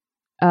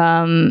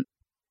I'm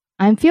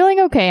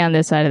feeling okay on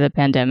this side of the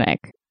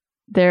pandemic.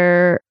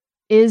 There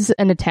is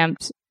an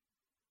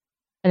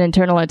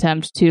internal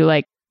attempt to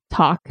like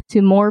talk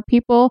to more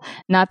people.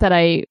 Not that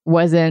I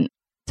wasn't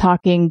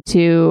talking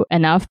to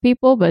enough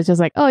people, but it's just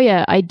like, oh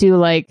yeah, I do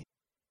like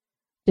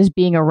just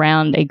being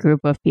around a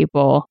group of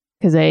people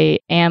because I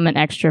am an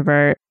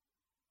extrovert.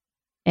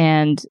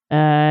 And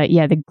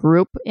yeah, the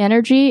group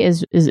energy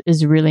is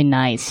really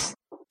nice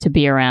to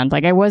be around.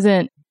 Like I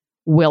wasn't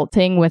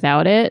wilting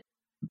without it,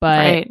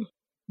 but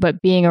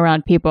being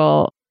around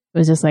people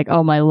was just like,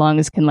 oh, my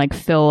lungs can like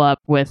fill up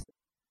with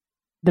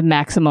the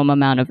maximum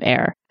amount of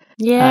air.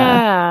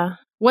 Yeah.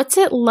 What's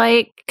it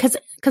like?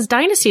 Because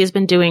Dynasty has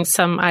been doing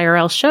some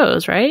IRL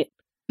shows, right?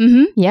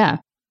 Yeah.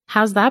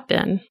 How's that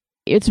been?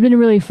 It's been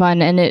really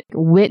fun, and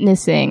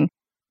witnessing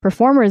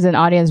performers and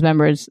audience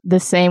members the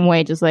same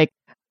way, just like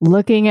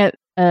looking at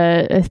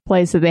a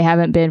place that they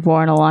haven't been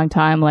for in a long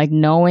time, like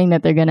knowing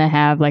that they're going to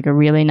have like a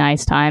really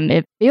nice time.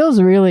 It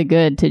feels really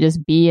good to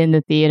just be in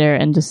the theater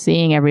and just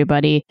seeing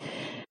everybody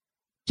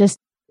just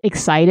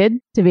excited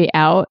to be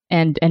out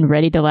and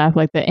ready to laugh.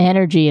 Like the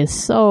energy is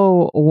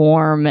so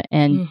warm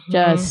and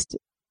just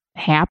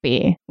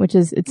happy, which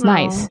is, it's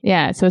nice.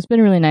 Yeah. So it's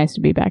been really nice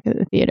to be back at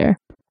the theater.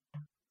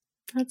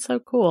 That's so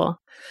cool.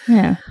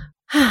 Yeah.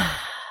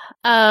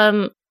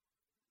 All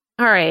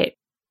right.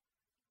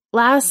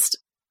 Last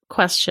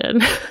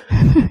question.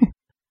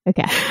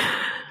 Okay.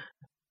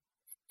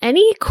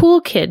 Any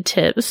cool kid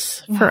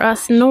tips for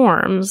us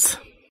norms?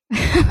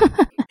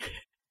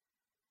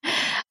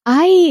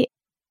 I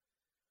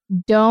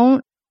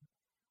don't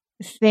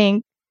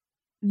think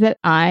that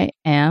I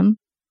am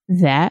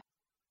that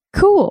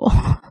cool.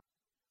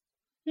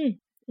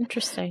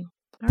 Interesting.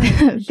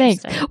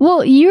 Thanks.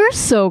 Well, you're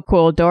so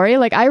cool, Dory.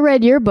 Like I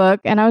read your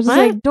book and I was just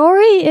like,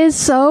 Dory is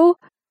so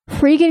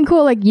freaking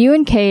cool. Like you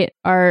and Kate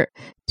are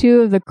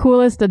two of the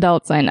coolest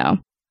adults I know.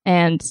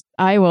 And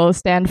I will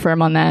stand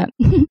firm on that.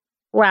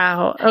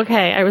 Wow.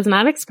 Okay. I was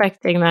not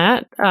expecting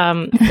that.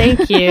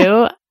 Thank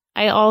you.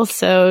 I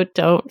also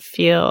don't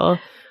feel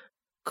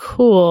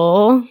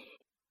cool.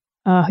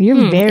 Oh,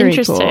 you're very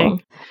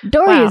interesting. Cool.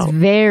 Dory is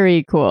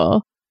very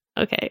cool.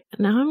 Okay.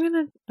 Now I'm going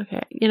to,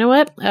 okay. You know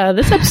what?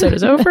 This episode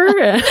is over.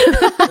 I'm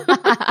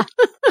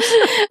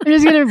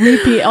just going to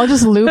repeat. I'll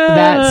just loop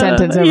that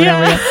sentence over and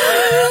over again.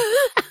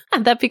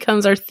 That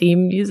becomes our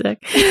theme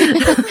music.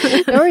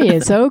 Dory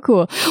is so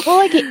cool.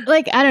 Well,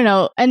 like I don't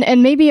know,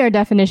 and maybe our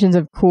definitions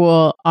of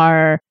cool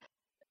are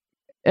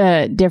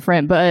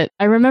different. But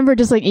I remember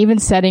just like even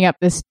setting up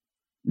this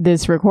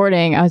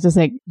recording, I was just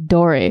like,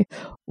 Dory,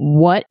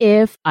 what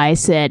if I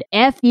said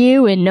F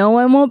you and no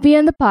one won't be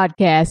in the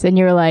podcast? And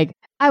you're like,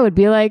 I would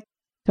be like,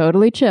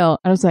 totally chill.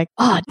 I was like,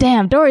 oh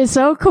damn, Dory's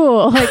so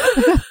cool. Like,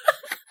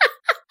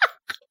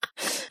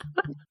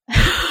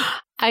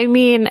 I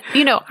mean,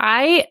 you know,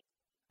 I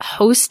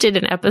hosted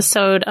an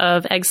episode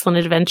of Excellent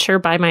Adventure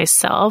by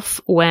myself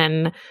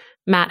when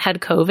Matt had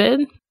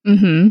COVID.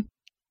 And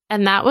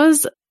that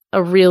was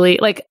a really,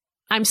 like,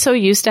 I'm so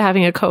used to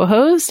having a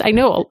co-host. I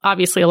know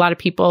obviously a lot of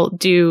people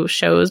do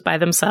shows by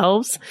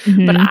themselves,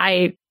 but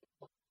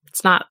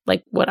it's not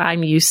like what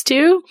I'm used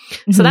to.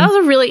 So that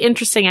was a really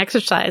interesting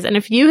exercise. And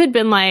if you had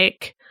been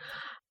like,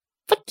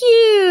 fuck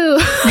you,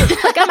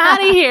 like I'm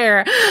out of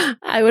here,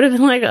 I would have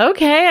been like,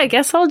 okay, I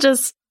guess I'll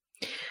just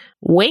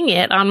wing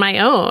it on my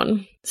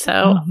own.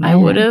 So I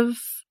would have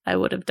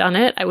done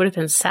it. I would have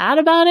been sad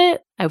about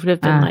it. I would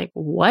have been like,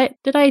 what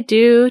did I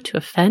do to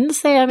offend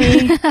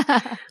Sammy?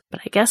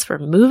 But I guess we're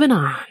moving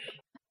on.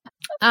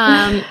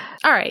 All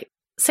right,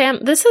 Sam,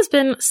 this has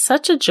been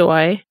such a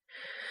joy.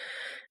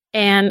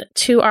 And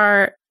to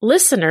our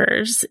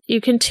listeners, you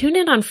can tune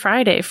in on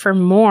Friday for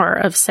more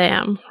of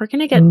Sam. We're going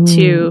to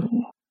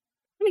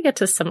get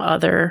to some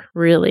other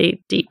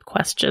really deep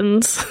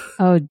questions.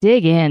 Oh,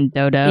 dig in,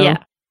 Dodo.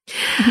 Yeah.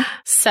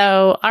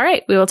 So, all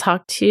right, we will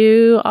talk to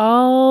you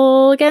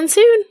all again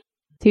soon.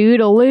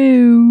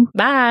 Toodaloo.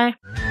 Bye.